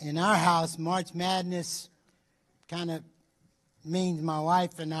in our house, March Madness kind of means my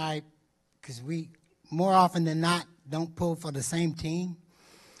wife and I, because we more often than not don't pull for the same team.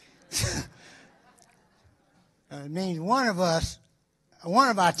 It means one of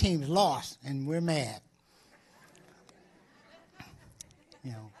our teams lost, and we're mad.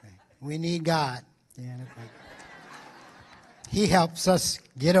 We need God. He helps us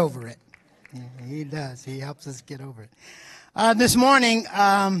get over it. He does. He helps us get over it. This morning,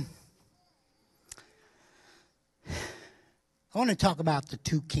 I want to talk about the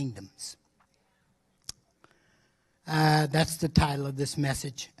two kingdoms. That's the title of this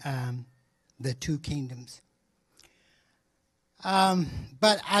message, the two kingdoms.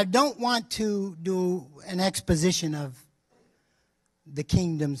 But I don't want to do an exposition of the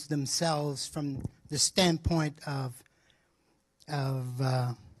kingdoms themselves from the standpoint of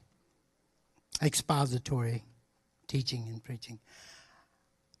expository teaching and preaching.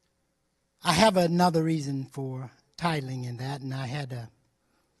 I have another reason for titling in that, and I had a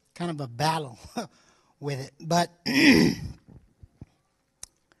kind of a battle with it. But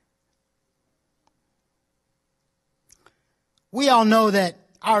we all know that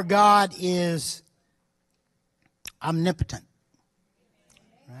our God is omnipotent.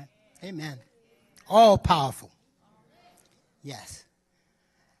 Right? Amen. All powerful. Yes.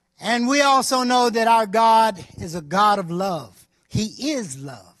 And we also know that our God is a God of love. He is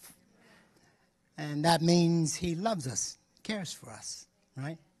love. And that means he loves us, cares for us,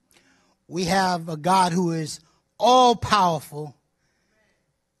 right? We have a God who is all powerful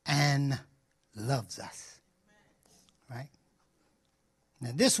and loves us, right?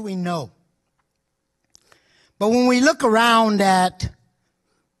 Now this we know. But when we look around at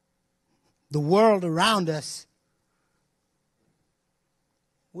the world around us,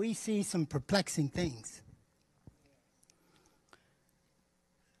 we see some perplexing things.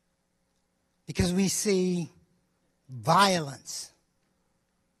 Because we see violence,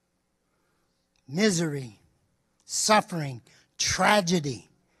 misery, suffering, tragedy,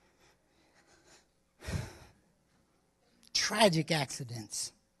 tragic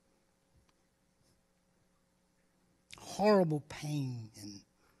accidents, horrible pain and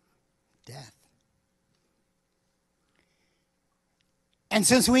death. And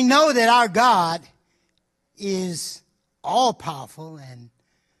since we know that our God is all-powerful and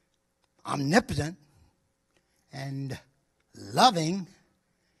omnipotent and loving,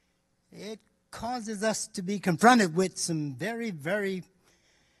 it causes us to be confronted with some very, very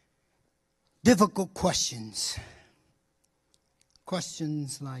difficult questions.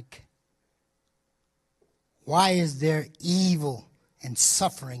 Questions like, why is there evil and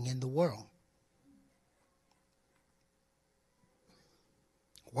suffering in the world?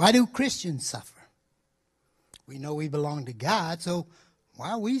 Why do Christians suffer? We know we belong to God, so why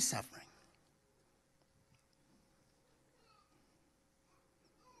are we suffering?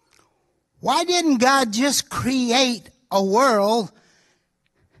 Why didn't God just create a world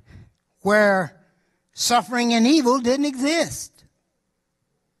where suffering and evil didn't exist?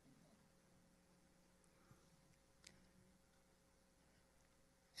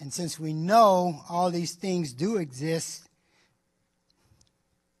 And since we know all these things do exist,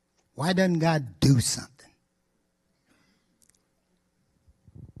 why doesn't God do something?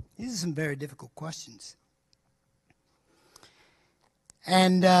 These are some very difficult questions.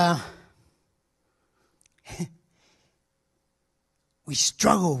 And we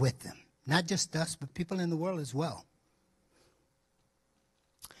struggle with them. Not just us, but people in the world as well.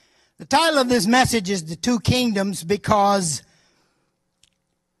 The title of this message is The Two Kingdoms because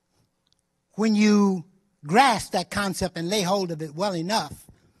when you grasp that concept and lay hold of it well enough,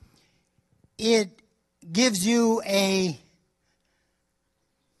 it gives you a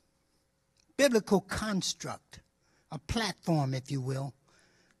biblical construct, a platform, if you will,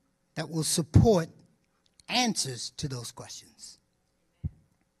 that will support answers to those questions.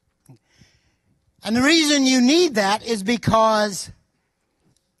 And the reason you need that is because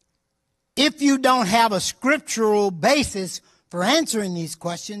if you don't have a scriptural basis for answering these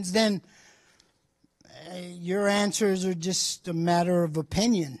questions, then your answers are just a matter of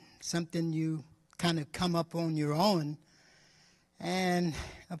opinion, something you kind of come up on your own. And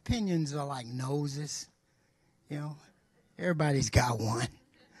opinions are like noses. You know, everybody's got one,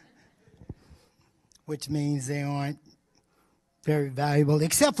 which means they aren't very valuable,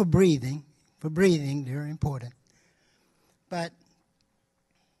 except for breathing. For breathing, they're important. But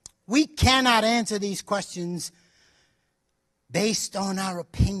we cannot answer these questions based on our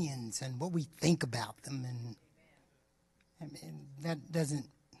opinions and what we think about them. And that doesn't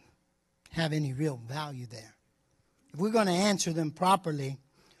have any real value there. If we're going to answer them properly,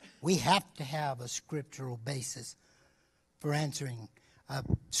 we have to have a scriptural basis for answering, a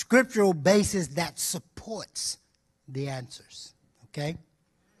scriptural basis that supports the answers, okay?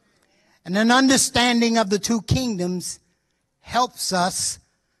 And an understanding of the two kingdoms helps us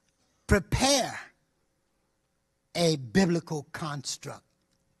prepare a biblical construct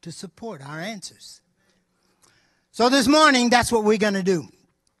to support our answers. So this morning, that's what we're going to do.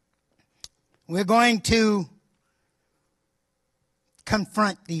 We're going to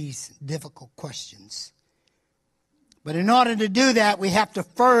confront these difficult questions. But in order to do that, we have to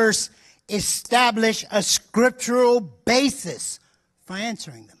first establish a scriptural basis for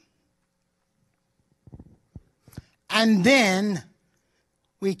answering them. And then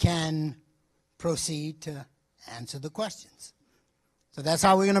we can proceed to answer the questions. So that's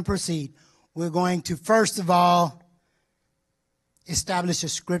how we're going to proceed. We're going to, first of all, establish a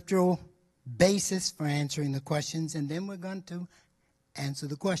scriptural basis for answering the questions, and then we're going to answer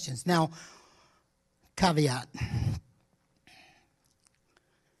the questions. Now, caveat.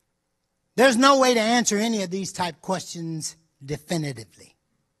 There's no way to answer any of these type questions definitively.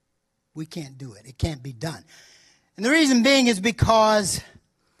 We can't do it. It can't be done. And the reason being is because,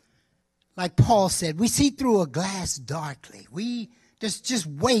 like Paul said, we see through a glass darkly. There's just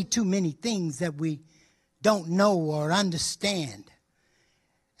way too many things that we don't know or understand.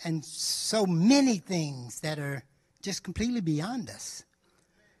 And so many things that are just completely beyond us,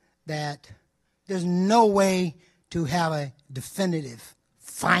 that there's no way to have a definitive,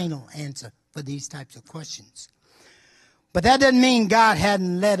 final answer for these types of questions. But that doesn't mean God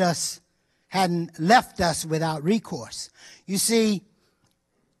hadn't left us without recourse. You see,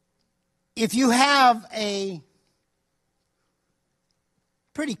 if you have a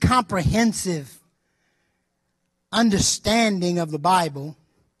pretty comprehensive understanding of the Bible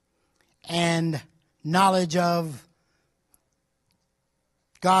and knowledge of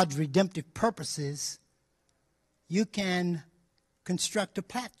God's redemptive purposes, you can construct a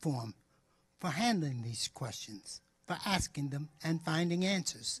platform for handling these questions, for asking them and finding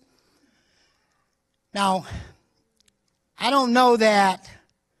answers. Now, I don't know that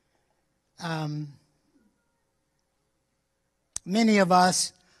many of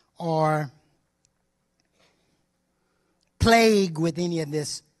us are plagued with any of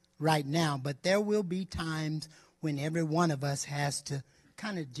this right now, but there will be times when every one of us has to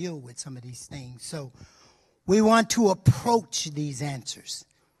kind of deal with some of these things. So we want to approach these answers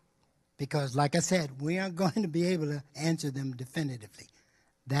because, like I said, we aren't going to be able to answer them definitively.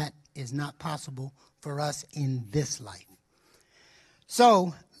 That is not possible for us in this life.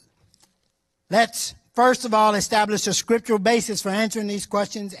 So let's first of all establish a scriptural basis for answering these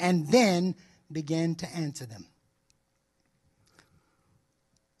questions and then begin to answer them.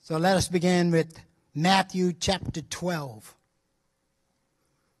 So let us begin with Matthew chapter 12,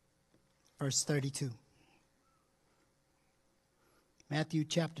 verse 32. Matthew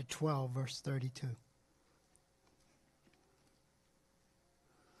chapter 12, verse 32.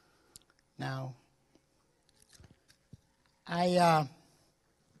 Now, I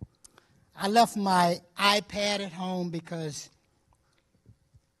left my iPad at home because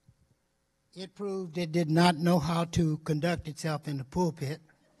it proved it did not know how to conduct itself in the pulpit.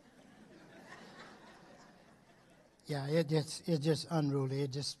 Yeah, it's just unruly.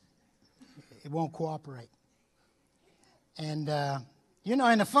 It won't cooperate. And, and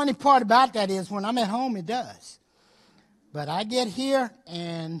the funny part about that is when I'm at home, it does. But I get here,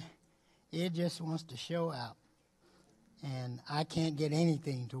 and it just wants to show out. And I can't get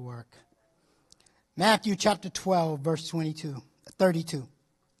anything to work. Matthew chapter 12, verse 32.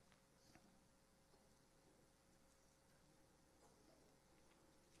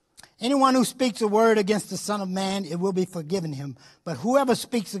 Anyone who speaks a word against the Son of Man, it will be forgiven him. But whoever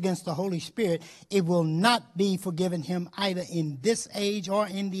speaks against the Holy Spirit, it will not be forgiven him either in this age or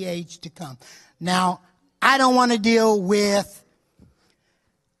in the age to come. Now, I don't want to deal with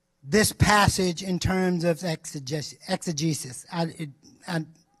this passage in terms of exegesis.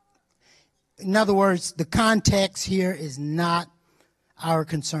 In other words, the context here is not our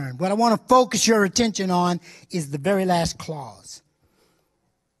concern. What I want to focus your attention on is the very last clause.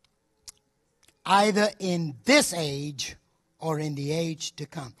 Either in this age or in the age to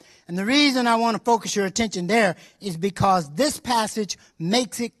come. And the reason I want to focus your attention there is because this passage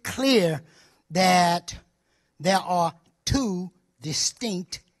makes it clear that there are two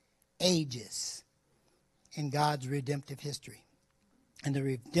distinct ages in God's redemptive history and the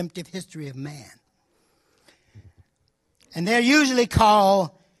redemptive history of man. And they're usually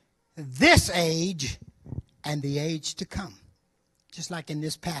called this age and the age to come, just like in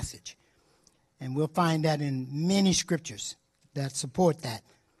this passage. And we'll find that in many scriptures that support that.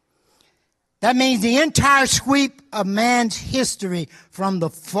 That means the entire sweep of man's history from the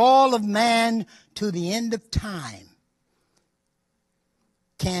fall of man to the end of time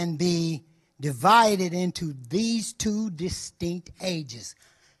can be divided into these two distinct ages,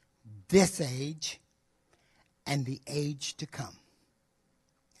 this age and the age to come.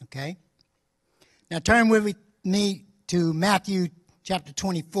 Okay? Now turn with me to Matthew chapter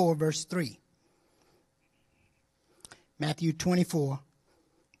 24, verse 3. Matthew 24,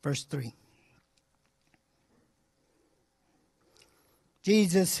 verse 3.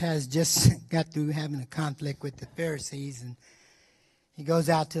 Jesus has just got through having a conflict with the Pharisees, and he goes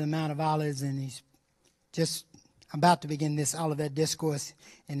out to the Mount of Olives, and he's just about to begin this Olivet discourse,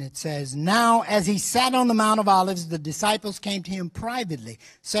 and it says, "Now as he sat on the Mount of Olives, the disciples came to him privately,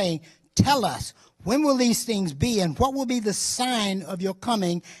 saying, 'Tell us, when will these things be, and what will be the sign of your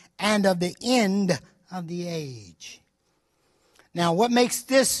coming and of the end of the age?'" Now, what makes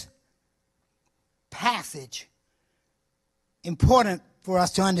this passage important for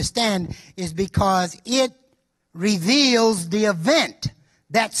us to understand is because it reveals the event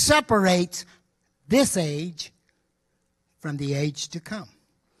that separates this age from the age to come.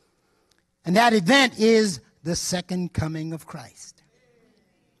 And that event is the second coming of Christ.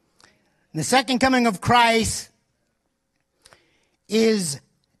 And the second coming of Christ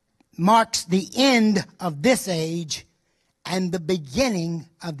marks the end of this age and the beginning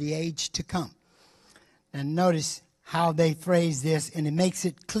of the age to come. And notice how they phrase this, and it makes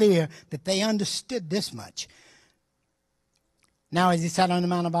it clear that they understood this much. Now as he sat on the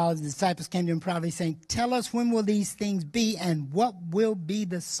Mount of Olives, the disciples came to him privately, saying, "Tell us, when will these things be, and what will be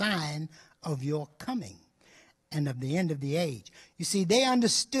the sign of your coming and of the end of the age?" You see, they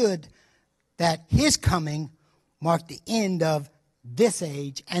understood that his coming marked the end of this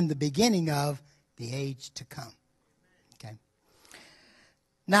age and the beginning of the age to come. Okay.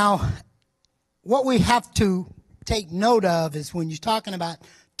 Now, what we have to take note of is when you're talking about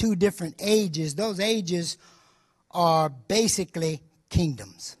two different ages, those ages are basically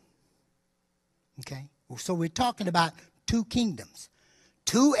kingdoms. Okay? So we're talking about two kingdoms,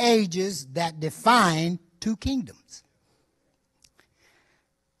 two ages that define two kingdoms.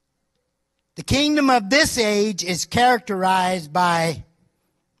 The kingdom of this age is characterized by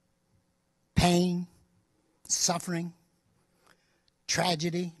pain, suffering,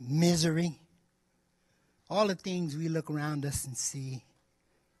 tragedy, misery, all the things we look around us and see,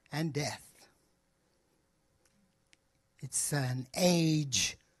 and death. It's an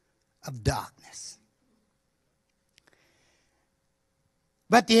age of darkness.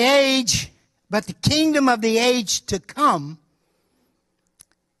 But the kingdom of the age to come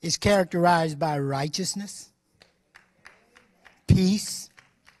is characterized by righteousness, peace,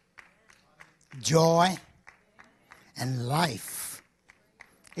 joy, and life.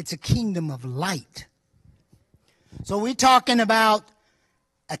 It's a kingdom of light. So we're talking about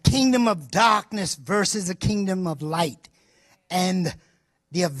a kingdom of darkness versus a kingdom of light. And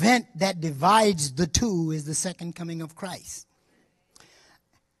the event that divides the two is the second coming of Christ.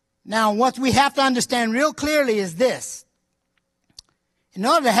 Now, what we have to understand real clearly is this. In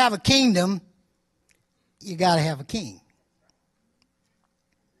order to have a kingdom, you got to have a king.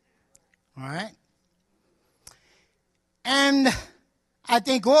 All right? And I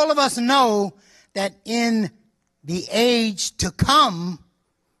think all of us know that in the age to come,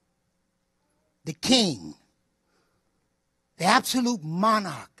 the king, the absolute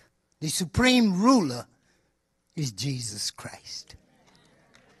monarch, the supreme ruler is Jesus Christ.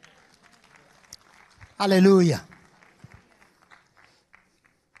 Hallelujah.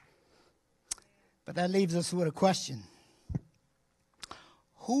 But that leaves us with a question.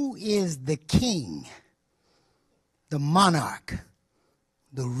 who is the king, the monarch,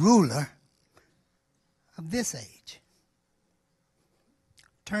 the ruler of this age?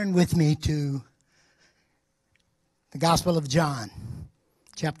 Turn with me to the Gospel of John,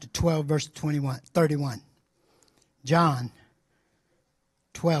 chapter 12, verse 31. John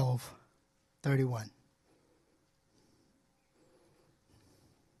 12, 31.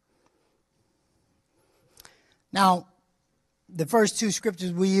 Now, the first two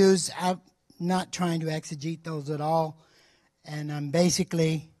scriptures we use, I'm not trying to exegete those at all, and I'm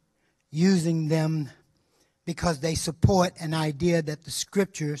basically using them because they support an idea that the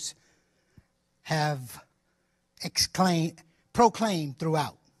scriptures have proclaimed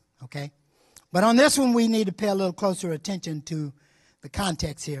throughout, okay? But on this one, we need to pay a little closer attention to the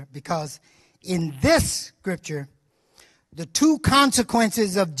context here, because in this scripture, the two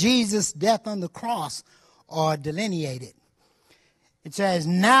consequences of Jesus' death on the cross are delineated. It says,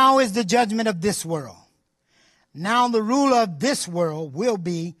 now is the judgment of this world. Now the ruler of this world will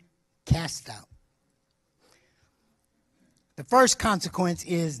be cast out. The first consequence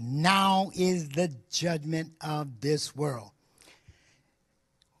is, now is the judgment of this world.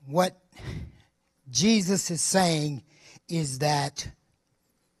 What Jesus is saying is that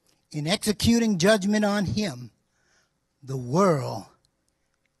in executing judgment on him, the world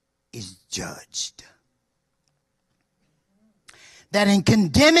is judged. That in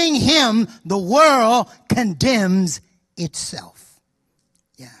condemning him, the world condemns itself.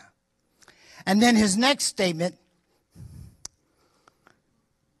 Yeah. And then his next statement,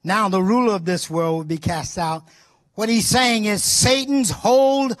 now the ruler of this world will be cast out. What he's saying is Satan's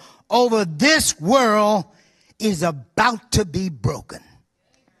hold over this world is about to be broken.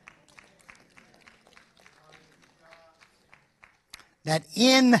 That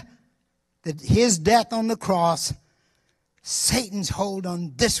in his death on the cross, Satan's hold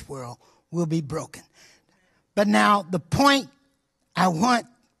on this world will be broken. But now the thing I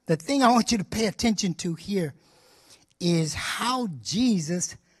want you to pay attention to here is how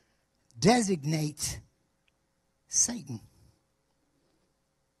Jesus designates Satan.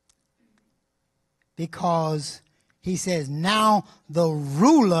 Because he says, now the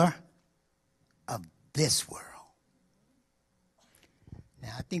ruler of this world.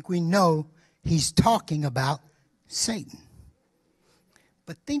 Now I think we know he's talking about Satan.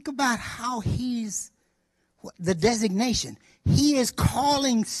 But think about how the designation. He is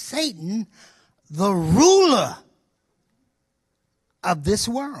calling Satan the ruler of this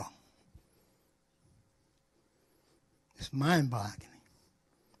world. It's mind-boggling.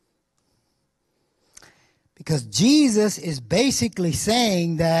 Because Jesus is basically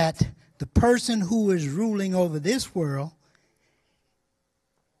saying that the person who is ruling over this world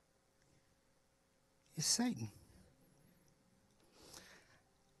is Satan.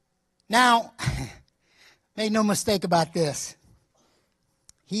 Now, make no mistake about this.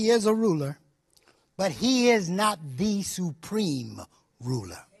 He is a ruler, but he is not the supreme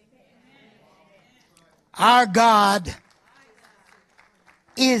ruler. Our God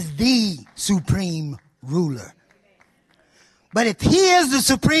is the supreme ruler. But if he is the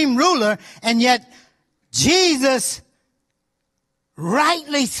supreme ruler, and yet Jesus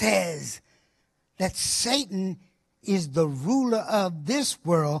rightly says that Satan is the ruler of this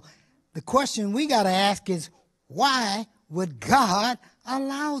world, the question we got to ask is, why would God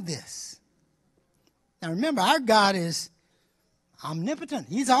allow this? Now remember, our God is omnipotent.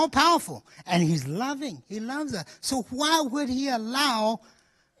 He's all powerful and he's loving. He loves us. So why would he allow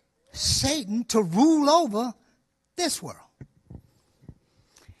Satan to rule over this world?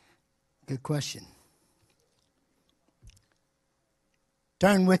 Good question.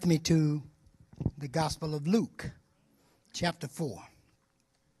 Turn with me to the Gospel of Luke, chapter 4.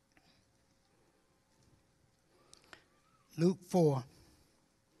 Luke 4,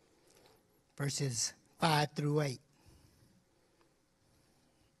 verses 5 through 8.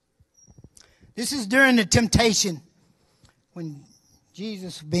 This is during the temptation when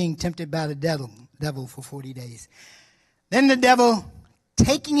Jesus was being tempted by the devil for 40 days. Then the devil,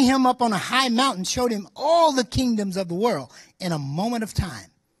 taking him up on a high mountain, showed him all the kingdoms of the world in a moment of time.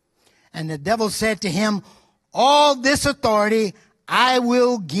 And the devil said to him, all this authority I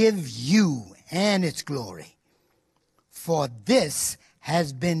will give you and its glory. For this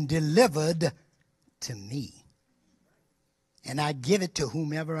has been delivered to me, and I give it to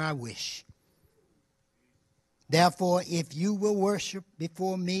whomever I wish. Therefore, if you will worship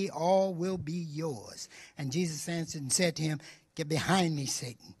before me, all will be yours. And Jesus answered and said to him, get behind me,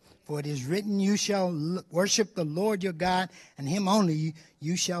 Satan. For it is written, you shall worship the Lord your God, and him only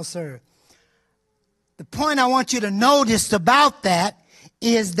you shall serve. The point I want you to notice about that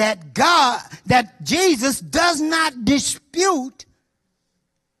is that Jesus does not dispute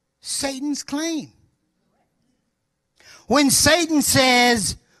Satan's claim. When Satan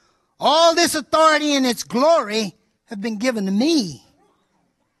says, all this authority and its glory have been given to me,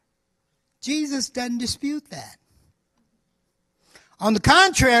 Jesus doesn't dispute that. On the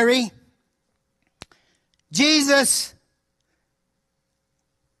contrary, Jesus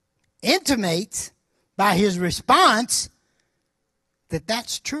intimates by his response that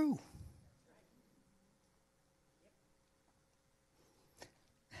that's true.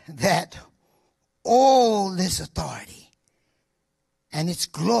 That all this authority and its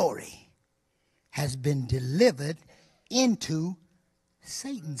glory has been delivered into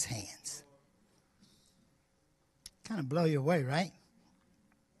Satan's hands. Kind of blow you away, right?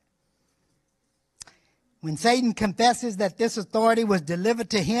 When Satan confesses that this authority was delivered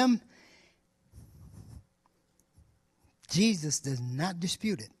to him, Jesus does not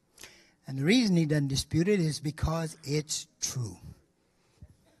dispute it. And the reason he doesn't dispute it is because it's true.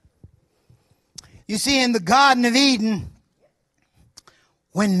 You see, in the Garden of Eden,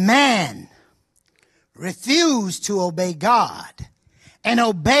 when man refused to obey God and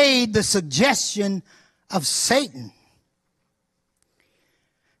obeyed the suggestion of Satan,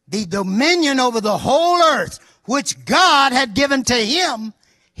 the dominion over the whole earth, which God had given to him,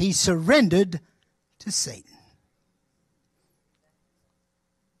 he surrendered to Satan.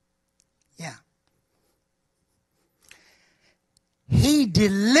 Yeah. He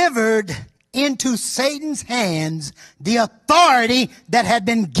delivered into Satan's hands the authority that had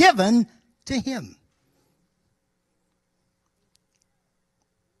been given to him.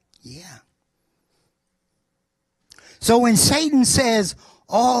 Yeah. So when Satan says,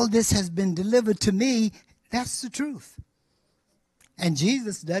 all this has been delivered to me, that's the truth. And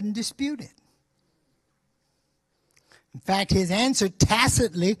Jesus doesn't dispute it. In fact, his answer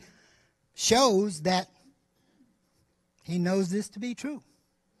tacitly shows that he knows this to be true.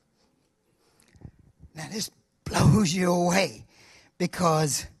 Now, this blows you away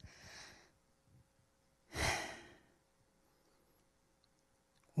because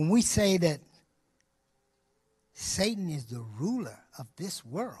when we say that Satan is the ruler of this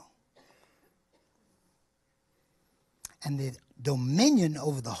world and the dominion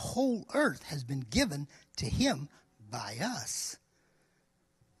over the whole earth has been given to him by us,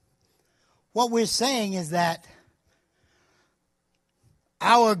 what we're saying is that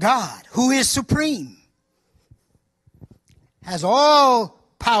our God, who is supreme, has all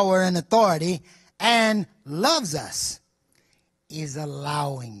power and authority and loves us, is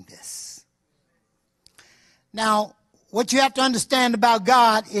allowing this. Now, what you have to understand about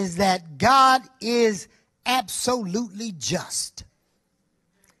God is that God is absolutely just,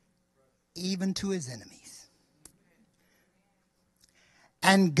 even to his enemies.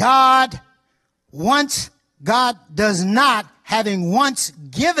 And God does not, having once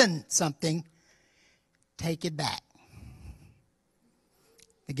given something, take it back.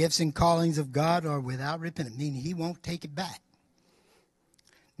 The gifts and callings of God are without repentance, meaning he won't take it back.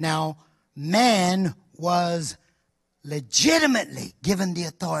 Now, man was legitimately given the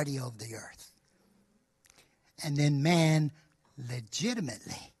authority of the earth. And then man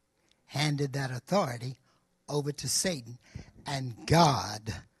legitimately handed that authority over to Satan, and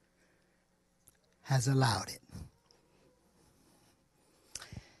God has allowed it.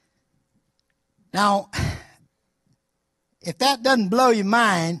 Now, if that doesn't blow your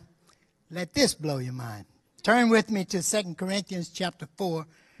mind, let this blow your mind. Turn with me to 2 Corinthians chapter 4,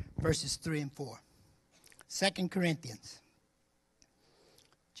 verses 3 and 4. 2 Corinthians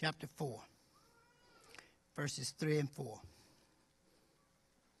chapter 4, verses 3 and 4.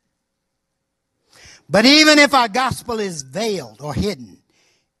 But even if our gospel is veiled or hidden,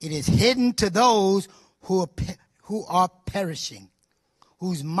 it is hidden to those who are perishing,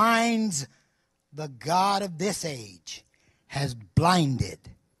 whose minds the God of this age has blinded,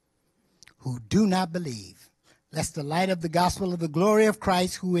 who do not believe, lest the light of the gospel of the glory of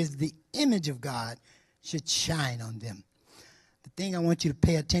Christ, who is the image of God, should shine on them. The thing I want you to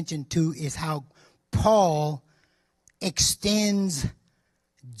pay attention to is how Paul extends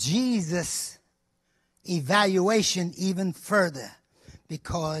Jesus' evaluation even further,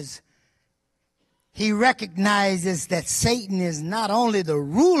 because he recognizes that Satan is not only the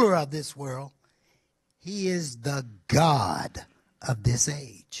ruler of this world, he is the God of this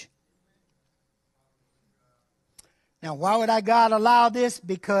age. Now, why would our God allow this?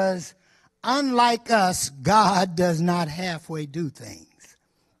 Because unlike us, God does not halfway do things.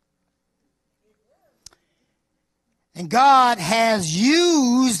 And God has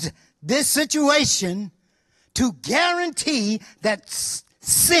used this situation to guarantee that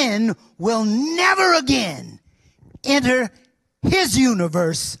sin will never again enter his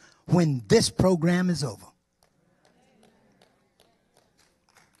universe when this program is over.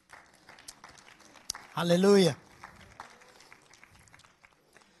 Hallelujah.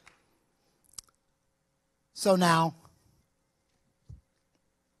 So now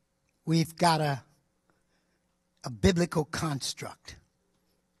we've got a biblical construct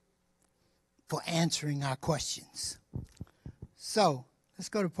for answering our questions. So let's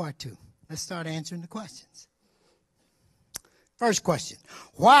go to part 2. Let's start answering the questions. First question: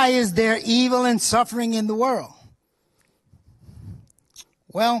 why is there evil and suffering in the world?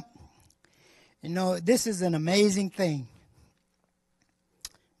 Well, you know, this is an amazing thing,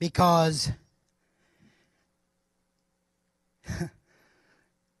 because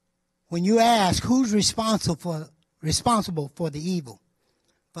when you ask who's responsible for the evil,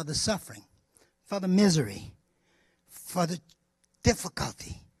 for the suffering, for the misery, for the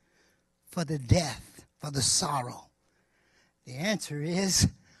difficulty, for the death, for the sorrow, the answer is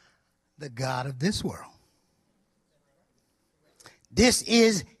the God of this world. This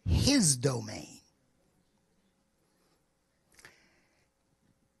is his domain.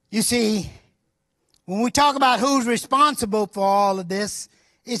 You see, when we talk about who's responsible for all of this,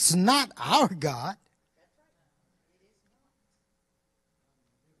 it's not our God.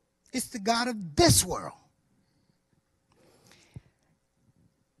 It's the God of this world.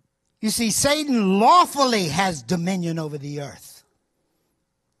 You see, Satan lawfully has dominion over the earth.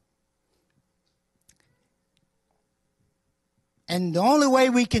 And the only way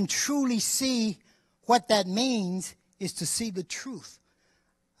we can truly see what that means is to see the truth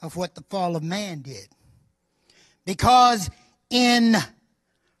of what the fall of man did. Because in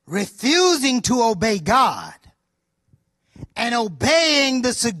refusing to obey God and obeying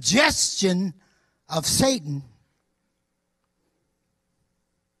the suggestion of Satan,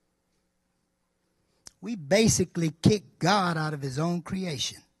 we basically kick God out of his own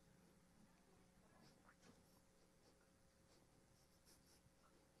creation.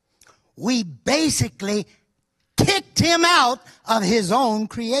 We basically kicked him out of his own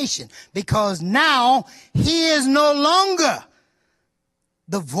creation, because now he is no longer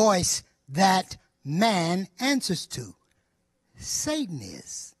the voice that man answers to. Satan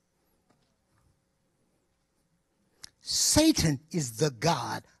is. Satan is the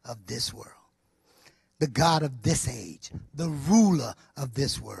God of this world, the God of this age, the ruler of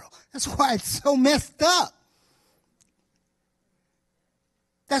this world. That's why it's so messed up.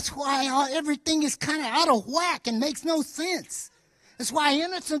 That's why everything is kind of out of whack and makes no sense. That's why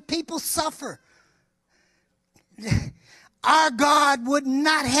innocent people suffer. Our God would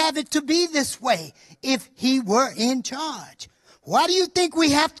not have it to be this way if he were in charge. Why do you think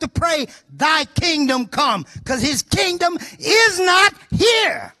we have to pray, thy kingdom come? Because his kingdom is not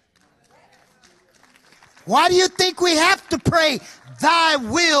here. Why do you think we have to pray, thy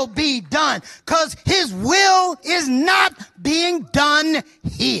will be done? Because his will is not being done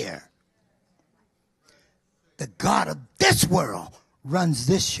here. The God of this world runs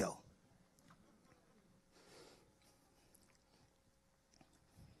this show.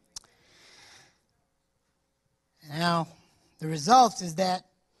 Now, the result is that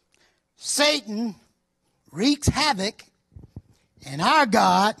Satan wreaks havoc and our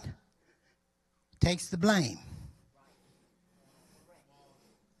God takes the blame.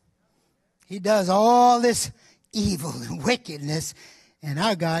 He does all this evil and wickedness, and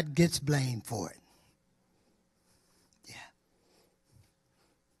our God gets blamed for it. Yeah.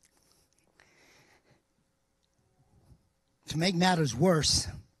 To make matters worse,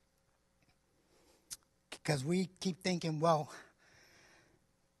 because we keep thinking, well,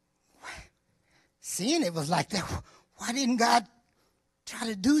 seeing it was like that, why didn't God try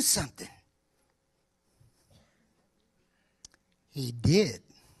to do something? He did.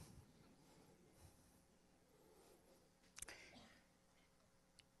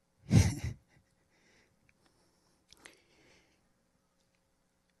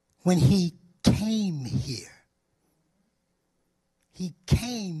 When he came here, he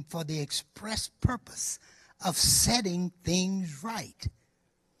came for the express purpose of setting things right.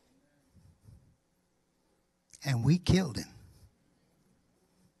 And we killed him.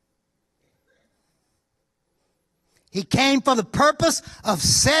 He came for the purpose of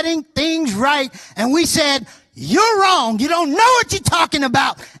setting things right, and we said, you're wrong. You don't know what you're talking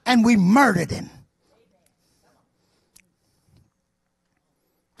about. And we murdered him.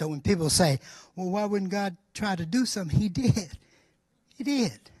 So when people say, well, why wouldn't God try to do something? He did. He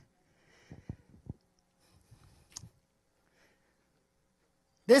did.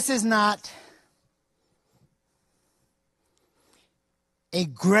 This is not a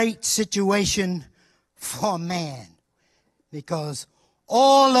great situation for man, because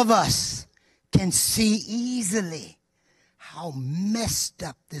all of us can see easily how messed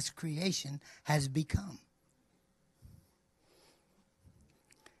up this creation has become.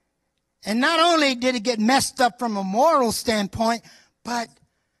 And not only did it get messed up from a moral standpoint, but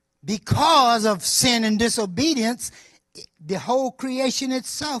because of sin and disobedience, the whole creation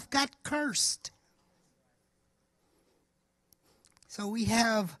itself got cursed. So we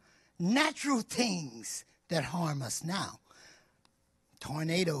have natural things that harm us now.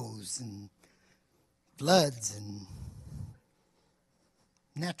 Tornadoes and floods and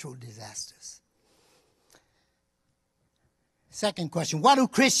natural disasters. Second question, why do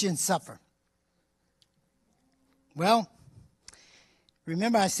Christians suffer? Well,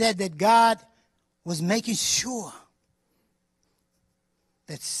 remember I said that God was making sure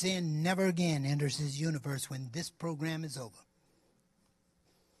that sin never again enters his universe when this program is over.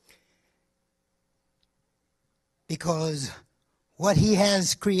 Because what he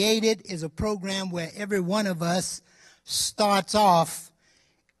has created is a program where every one of us starts off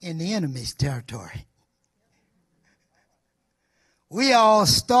in the enemy's territory. We all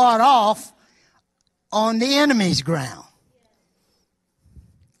start off on the enemy's ground.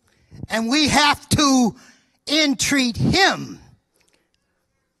 And we have to entreat him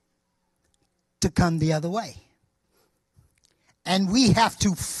to come the other way. And we have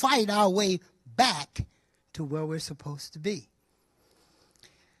to fight our way back to where we're supposed to be.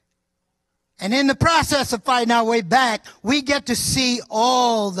 And in the process of fighting our way back, we get to see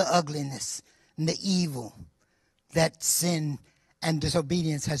all the ugliness and the evil that sin and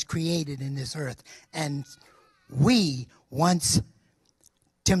disobedience has created in this earth. And we, once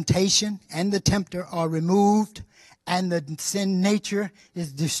temptation and the tempter are removed and the sin nature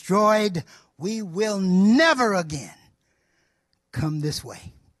is destroyed, we will never again come this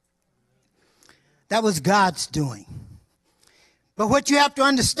way. That was God's doing. But what you have to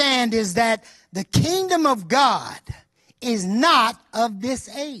understand is that the kingdom of God is not of this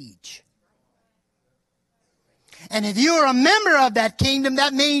age. And if you're a member of that kingdom,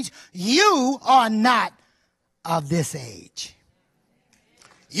 that means you are not of this age.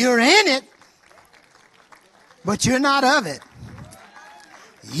 You're in it, but you're not of it.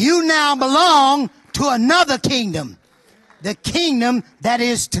 You now belong to another kingdom, the kingdom that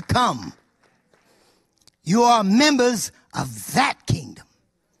is to come. You are members of that kingdom.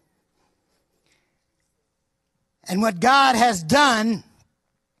 And what God has done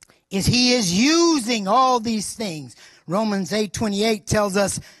is he is using all these things. Romans 8:28 tells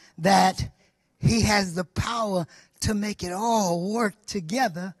us that he has the power to make it all work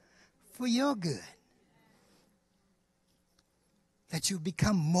together for your good. That you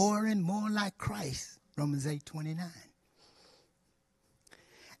become more and more like Christ. Romans 8:29.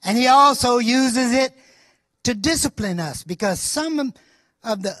 And he also uses it to discipline us, because some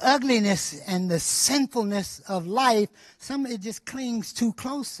of the ugliness and the sinfulness of life, some of it just clings too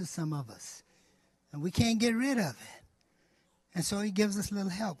close to some of us. And we can't get rid of it. And so he gives us a little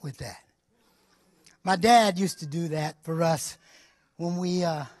help with that. My dad used to do that for us when we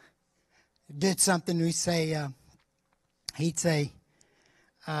did something. He'd say,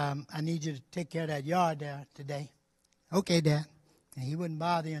 I need you to take care of that yard there today. Okay, Dad. And he wouldn't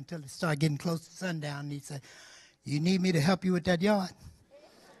bother you until it started getting close to sundown. And he'd say, you need me to help you with that yard?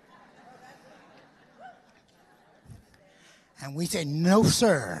 And we said, no,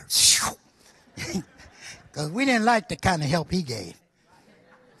 sir. Because we didn't like the kind of help he gave.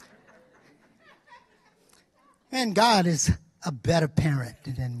 And God is a better parent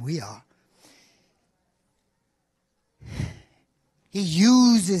than we are. He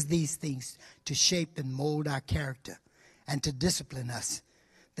uses these things to shape and mold our character and to discipline us,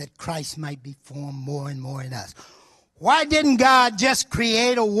 that Christ might be formed more and more in us. Why didn't God just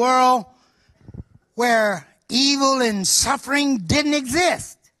create a world where evil and suffering didn't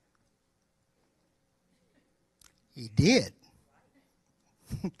exist? He did.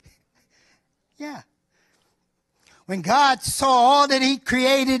 Yeah. When God saw all that he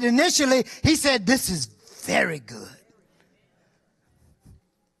created initially, he said, this is very good.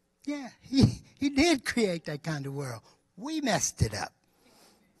 Yeah, he did create that kind of world. We messed it up.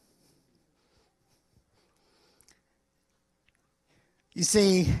 You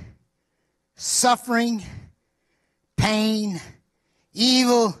see, suffering, pain,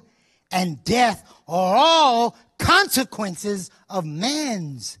 evil, and death are all consequences of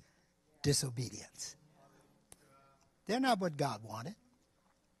man's disobedience. They're not what God wanted.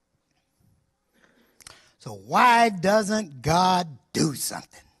 So why doesn't God do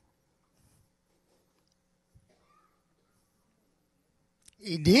something?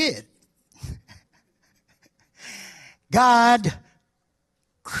 He did. God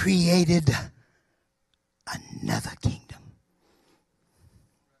created another kingdom.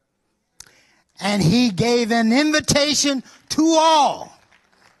 And he gave an invitation to all,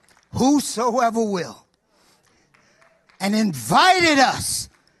 whosoever will, and invited us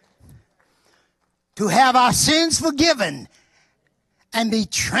to have our sins forgiven and be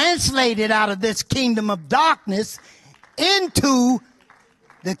translated out of this kingdom of darkness into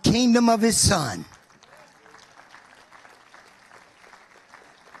the kingdom of his Son.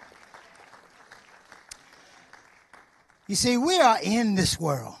 You see, we are in this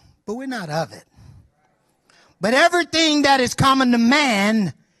world, but we're not of it. But everything that is common to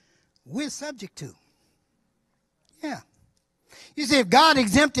man, we're subject to. Yeah. You see, if God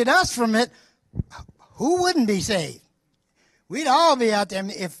exempted us from it, who wouldn't be saved? We'd all be out there.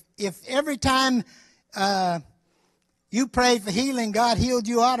 If every time you prayed for healing, God healed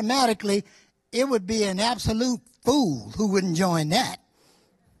you automatically, it would be an absolute fool who wouldn't join that.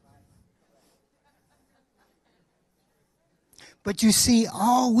 But you see,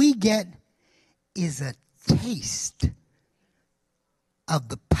 all we get is a taste of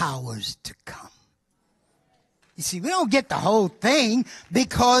the powers to come. You see, we don't get the whole thing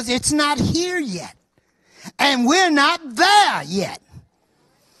because it's not here yet. And we're not there yet.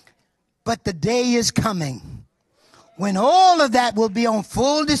 But the day is coming when all of that will be on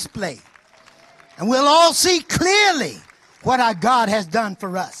full display. And we'll all see clearly what our God has done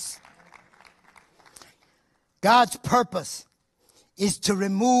for us. God's purpose is to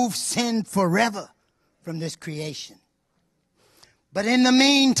remove sin forever from this creation. But in the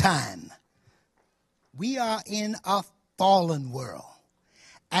meantime, we are in a fallen world.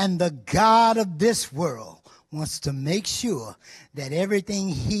 And the God of this world wants to make sure that everything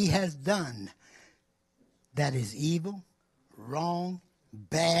he has done that is evil, wrong,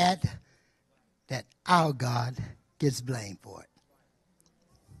 bad, that our God gets blamed for it.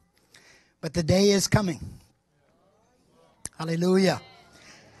 But the day is coming. Hallelujah.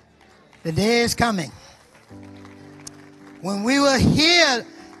 The day is coming when we will hear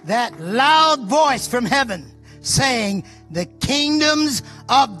that loud voice from heaven saying, the kingdoms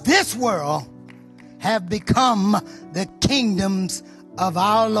of this world have become the kingdoms of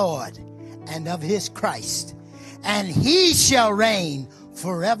our Lord and of his Christ. And he shall reign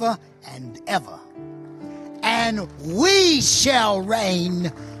forever and ever. And we shall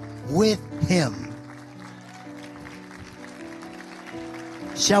reign with him.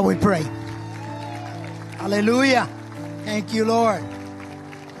 Shall we pray? Hallelujah. Thank you, Lord.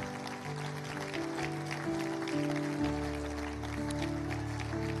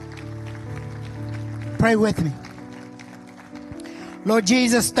 Pray with me. Lord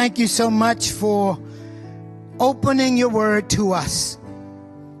Jesus, thank you so much for opening your word to us,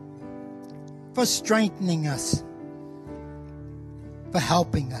 for strengthening us, for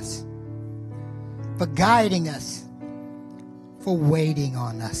helping us, for guiding us, for waiting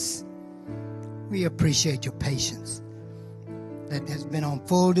on us. We appreciate your patience that has been on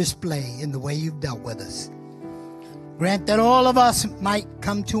full display in the way you've dealt with us. Grant that all of us might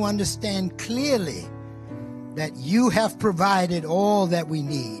come to understand clearly that you have provided all that we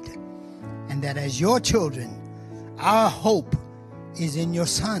need, and that as your children, our hope is in your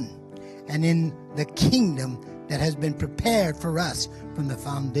Son and in the kingdom that has been prepared for us from the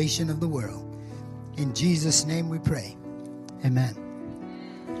foundation of the world. In Jesus' name we pray. Amen.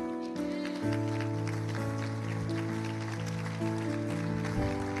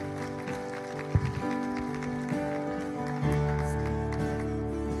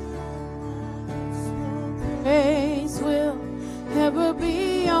 Praise will ever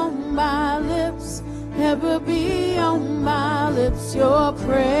be on my lips, ever be on my lips. Your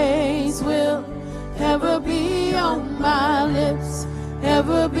praise will ever be on my lips,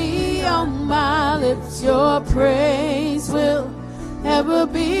 ever be on my lips. Your praise will ever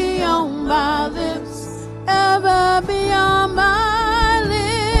be on my lips, ever be on my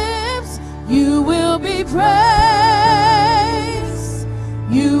lips. You will be praised,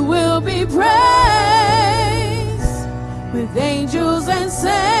 you will be praised. With angels and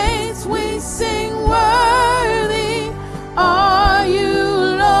saints we sing, worthy are you,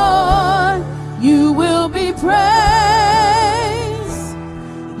 Lord. You will be praised,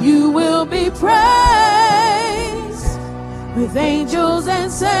 you will be praised. With angels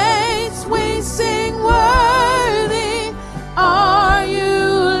and saints we sing, worthy are you,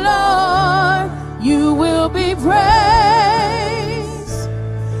 Lord. You will be praised,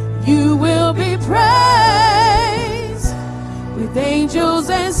 you will be praised. With angels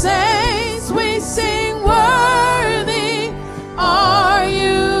and saints we sing, worthy are you.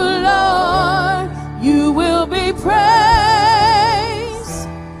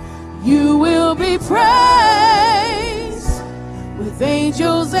 praise. With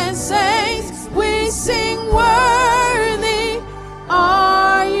angels and saints we sing, worthy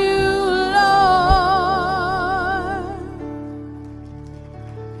are you,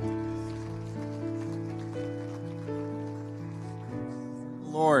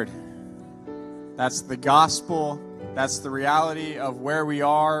 Lord. That's the gospel. That's the reality of where we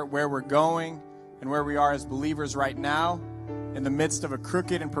are, where we're going, and where we are as believers right now in the midst of a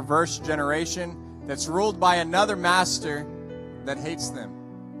crooked and perverse generation that's ruled by another master that hates them.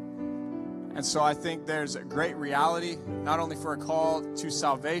 And so I think there's a great reality, not only for a call to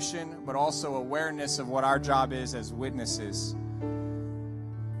salvation, but also awareness of what our job is as witnesses.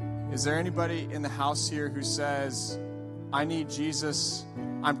 Is there anybody in the house here who says, I need Jesus?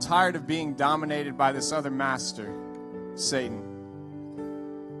 I'm tired of being dominated by this other master, Satan.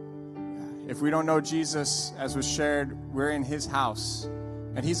 If we don't know Jesus, as was shared, we're in his house,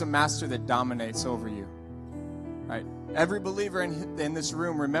 and he's a master that dominates over you, right? Every believer in this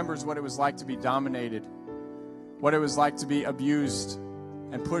room remembers what it was like to be dominated, what it was like to be abused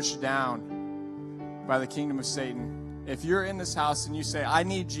and pushed down by the kingdom of Satan. If you're in this house and you say, I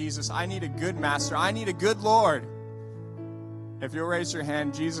need Jesus, I need a good master, I need a good Lord, if you'll raise your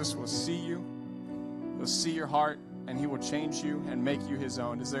hand, Jesus will see you, he'll see your heart, and he will change you and make you his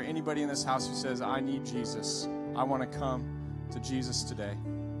own. Is there anybody in this house who says, I need Jesus? I want to come to Jesus today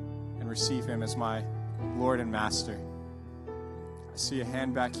and receive him as my Lord and Master. I see a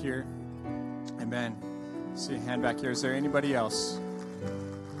hand back here. Amen. I see a hand back here. Is there anybody else?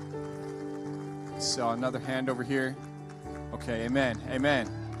 I saw another hand over here. Okay, amen. Amen.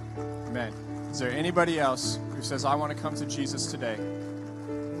 Amen. Is there anybody else who says, I want to come to Jesus today?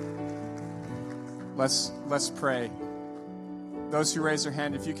 Let's pray. Those who raise their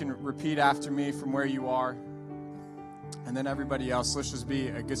hand, if you can repeat after me from where you are. And then everybody else, let's just be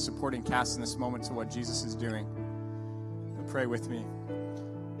a good supporting cast in this moment to what Jesus is doing. Pray with me.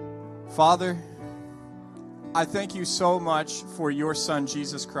 Father, I thank you so much for your Son,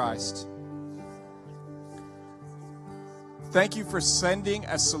 Jesus Christ. Thank you for sending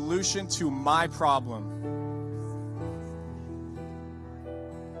a solution to my problem.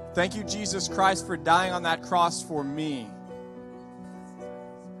 Thank you, Jesus Christ, for dying on that cross for me.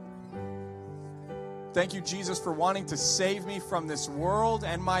 Thank you, Jesus, for wanting to save me from this world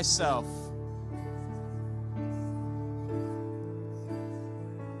and myself.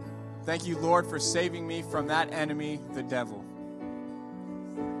 Thank you, Lord, for saving me from that enemy, the devil.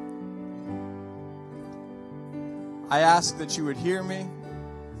 I ask that you would hear me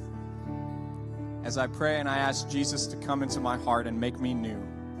as I pray, and I ask Jesus to come into my heart and make me new.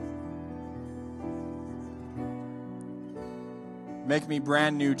 Make me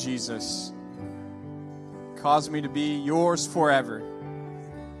brand new, Jesus. Cause me to be yours forever.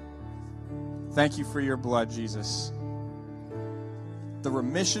 Thank you for your blood, Jesus. The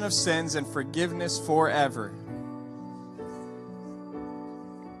remission of sins and forgiveness forever.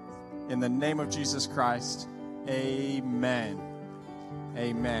 In the name of Jesus Christ, amen.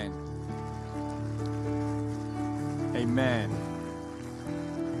 Amen. Amen.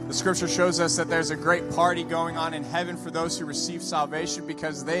 The scripture shows us that there's a great party going on in heaven for those who receive salvation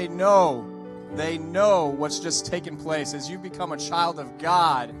because they know what's just taken place as you become a child of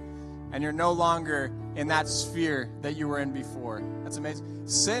God and you're no longer in that sphere that you were in before. That's amazing.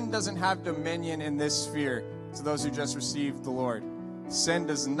 Sin doesn't have dominion in this sphere to those who just received the Lord. Sin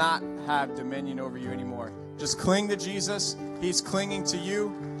does not have dominion over you anymore. Just cling to Jesus. He's clinging to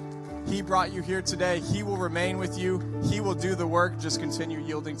you. He brought you here today. He will remain with you. He will do the work. Just continue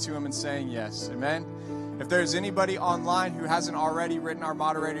yielding to him and saying yes. Amen. If there's anybody online who hasn't already written our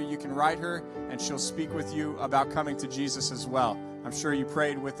moderator, you can write her and she'll speak with you about coming to Jesus as well. I'm sure you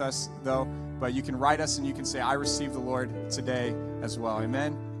prayed with us though, but you can write us and you can say, I received the Lord today as well.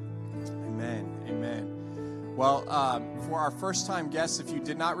 Amen. Amen. Amen. Well, for our first-time guests, if you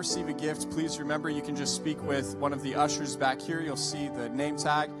did not receive a gift, please remember you can just speak with one of the ushers back here. You'll see the name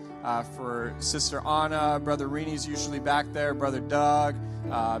tag for Sister Anna. Brother Reni's usually back there. Brother Doug,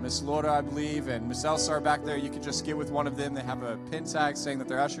 Miss Laura, I believe, and Miss Elsa are back there. You can just get with one of them. They have a pin tag saying that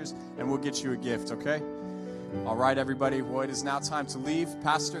they're ushers, and we'll get you a gift, okay? All right, everybody. Well, it is now time to leave.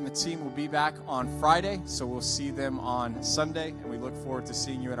 Pastor and the team will be back on Friday, so we'll see them on Sunday, and we look forward to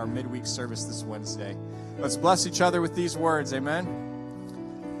seeing you at our midweek service this Wednesday. Let's bless each other with these words, amen?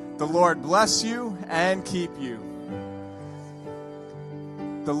 The Lord bless you and keep you.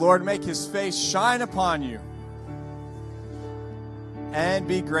 The Lord make his face shine upon you and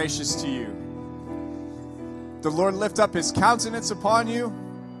be gracious to you. The Lord lift up his countenance upon you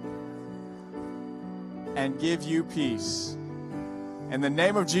and give you peace. In the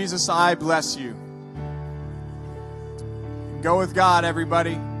name of Jesus, I bless you. Go with God,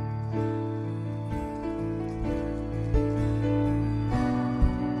 everybody.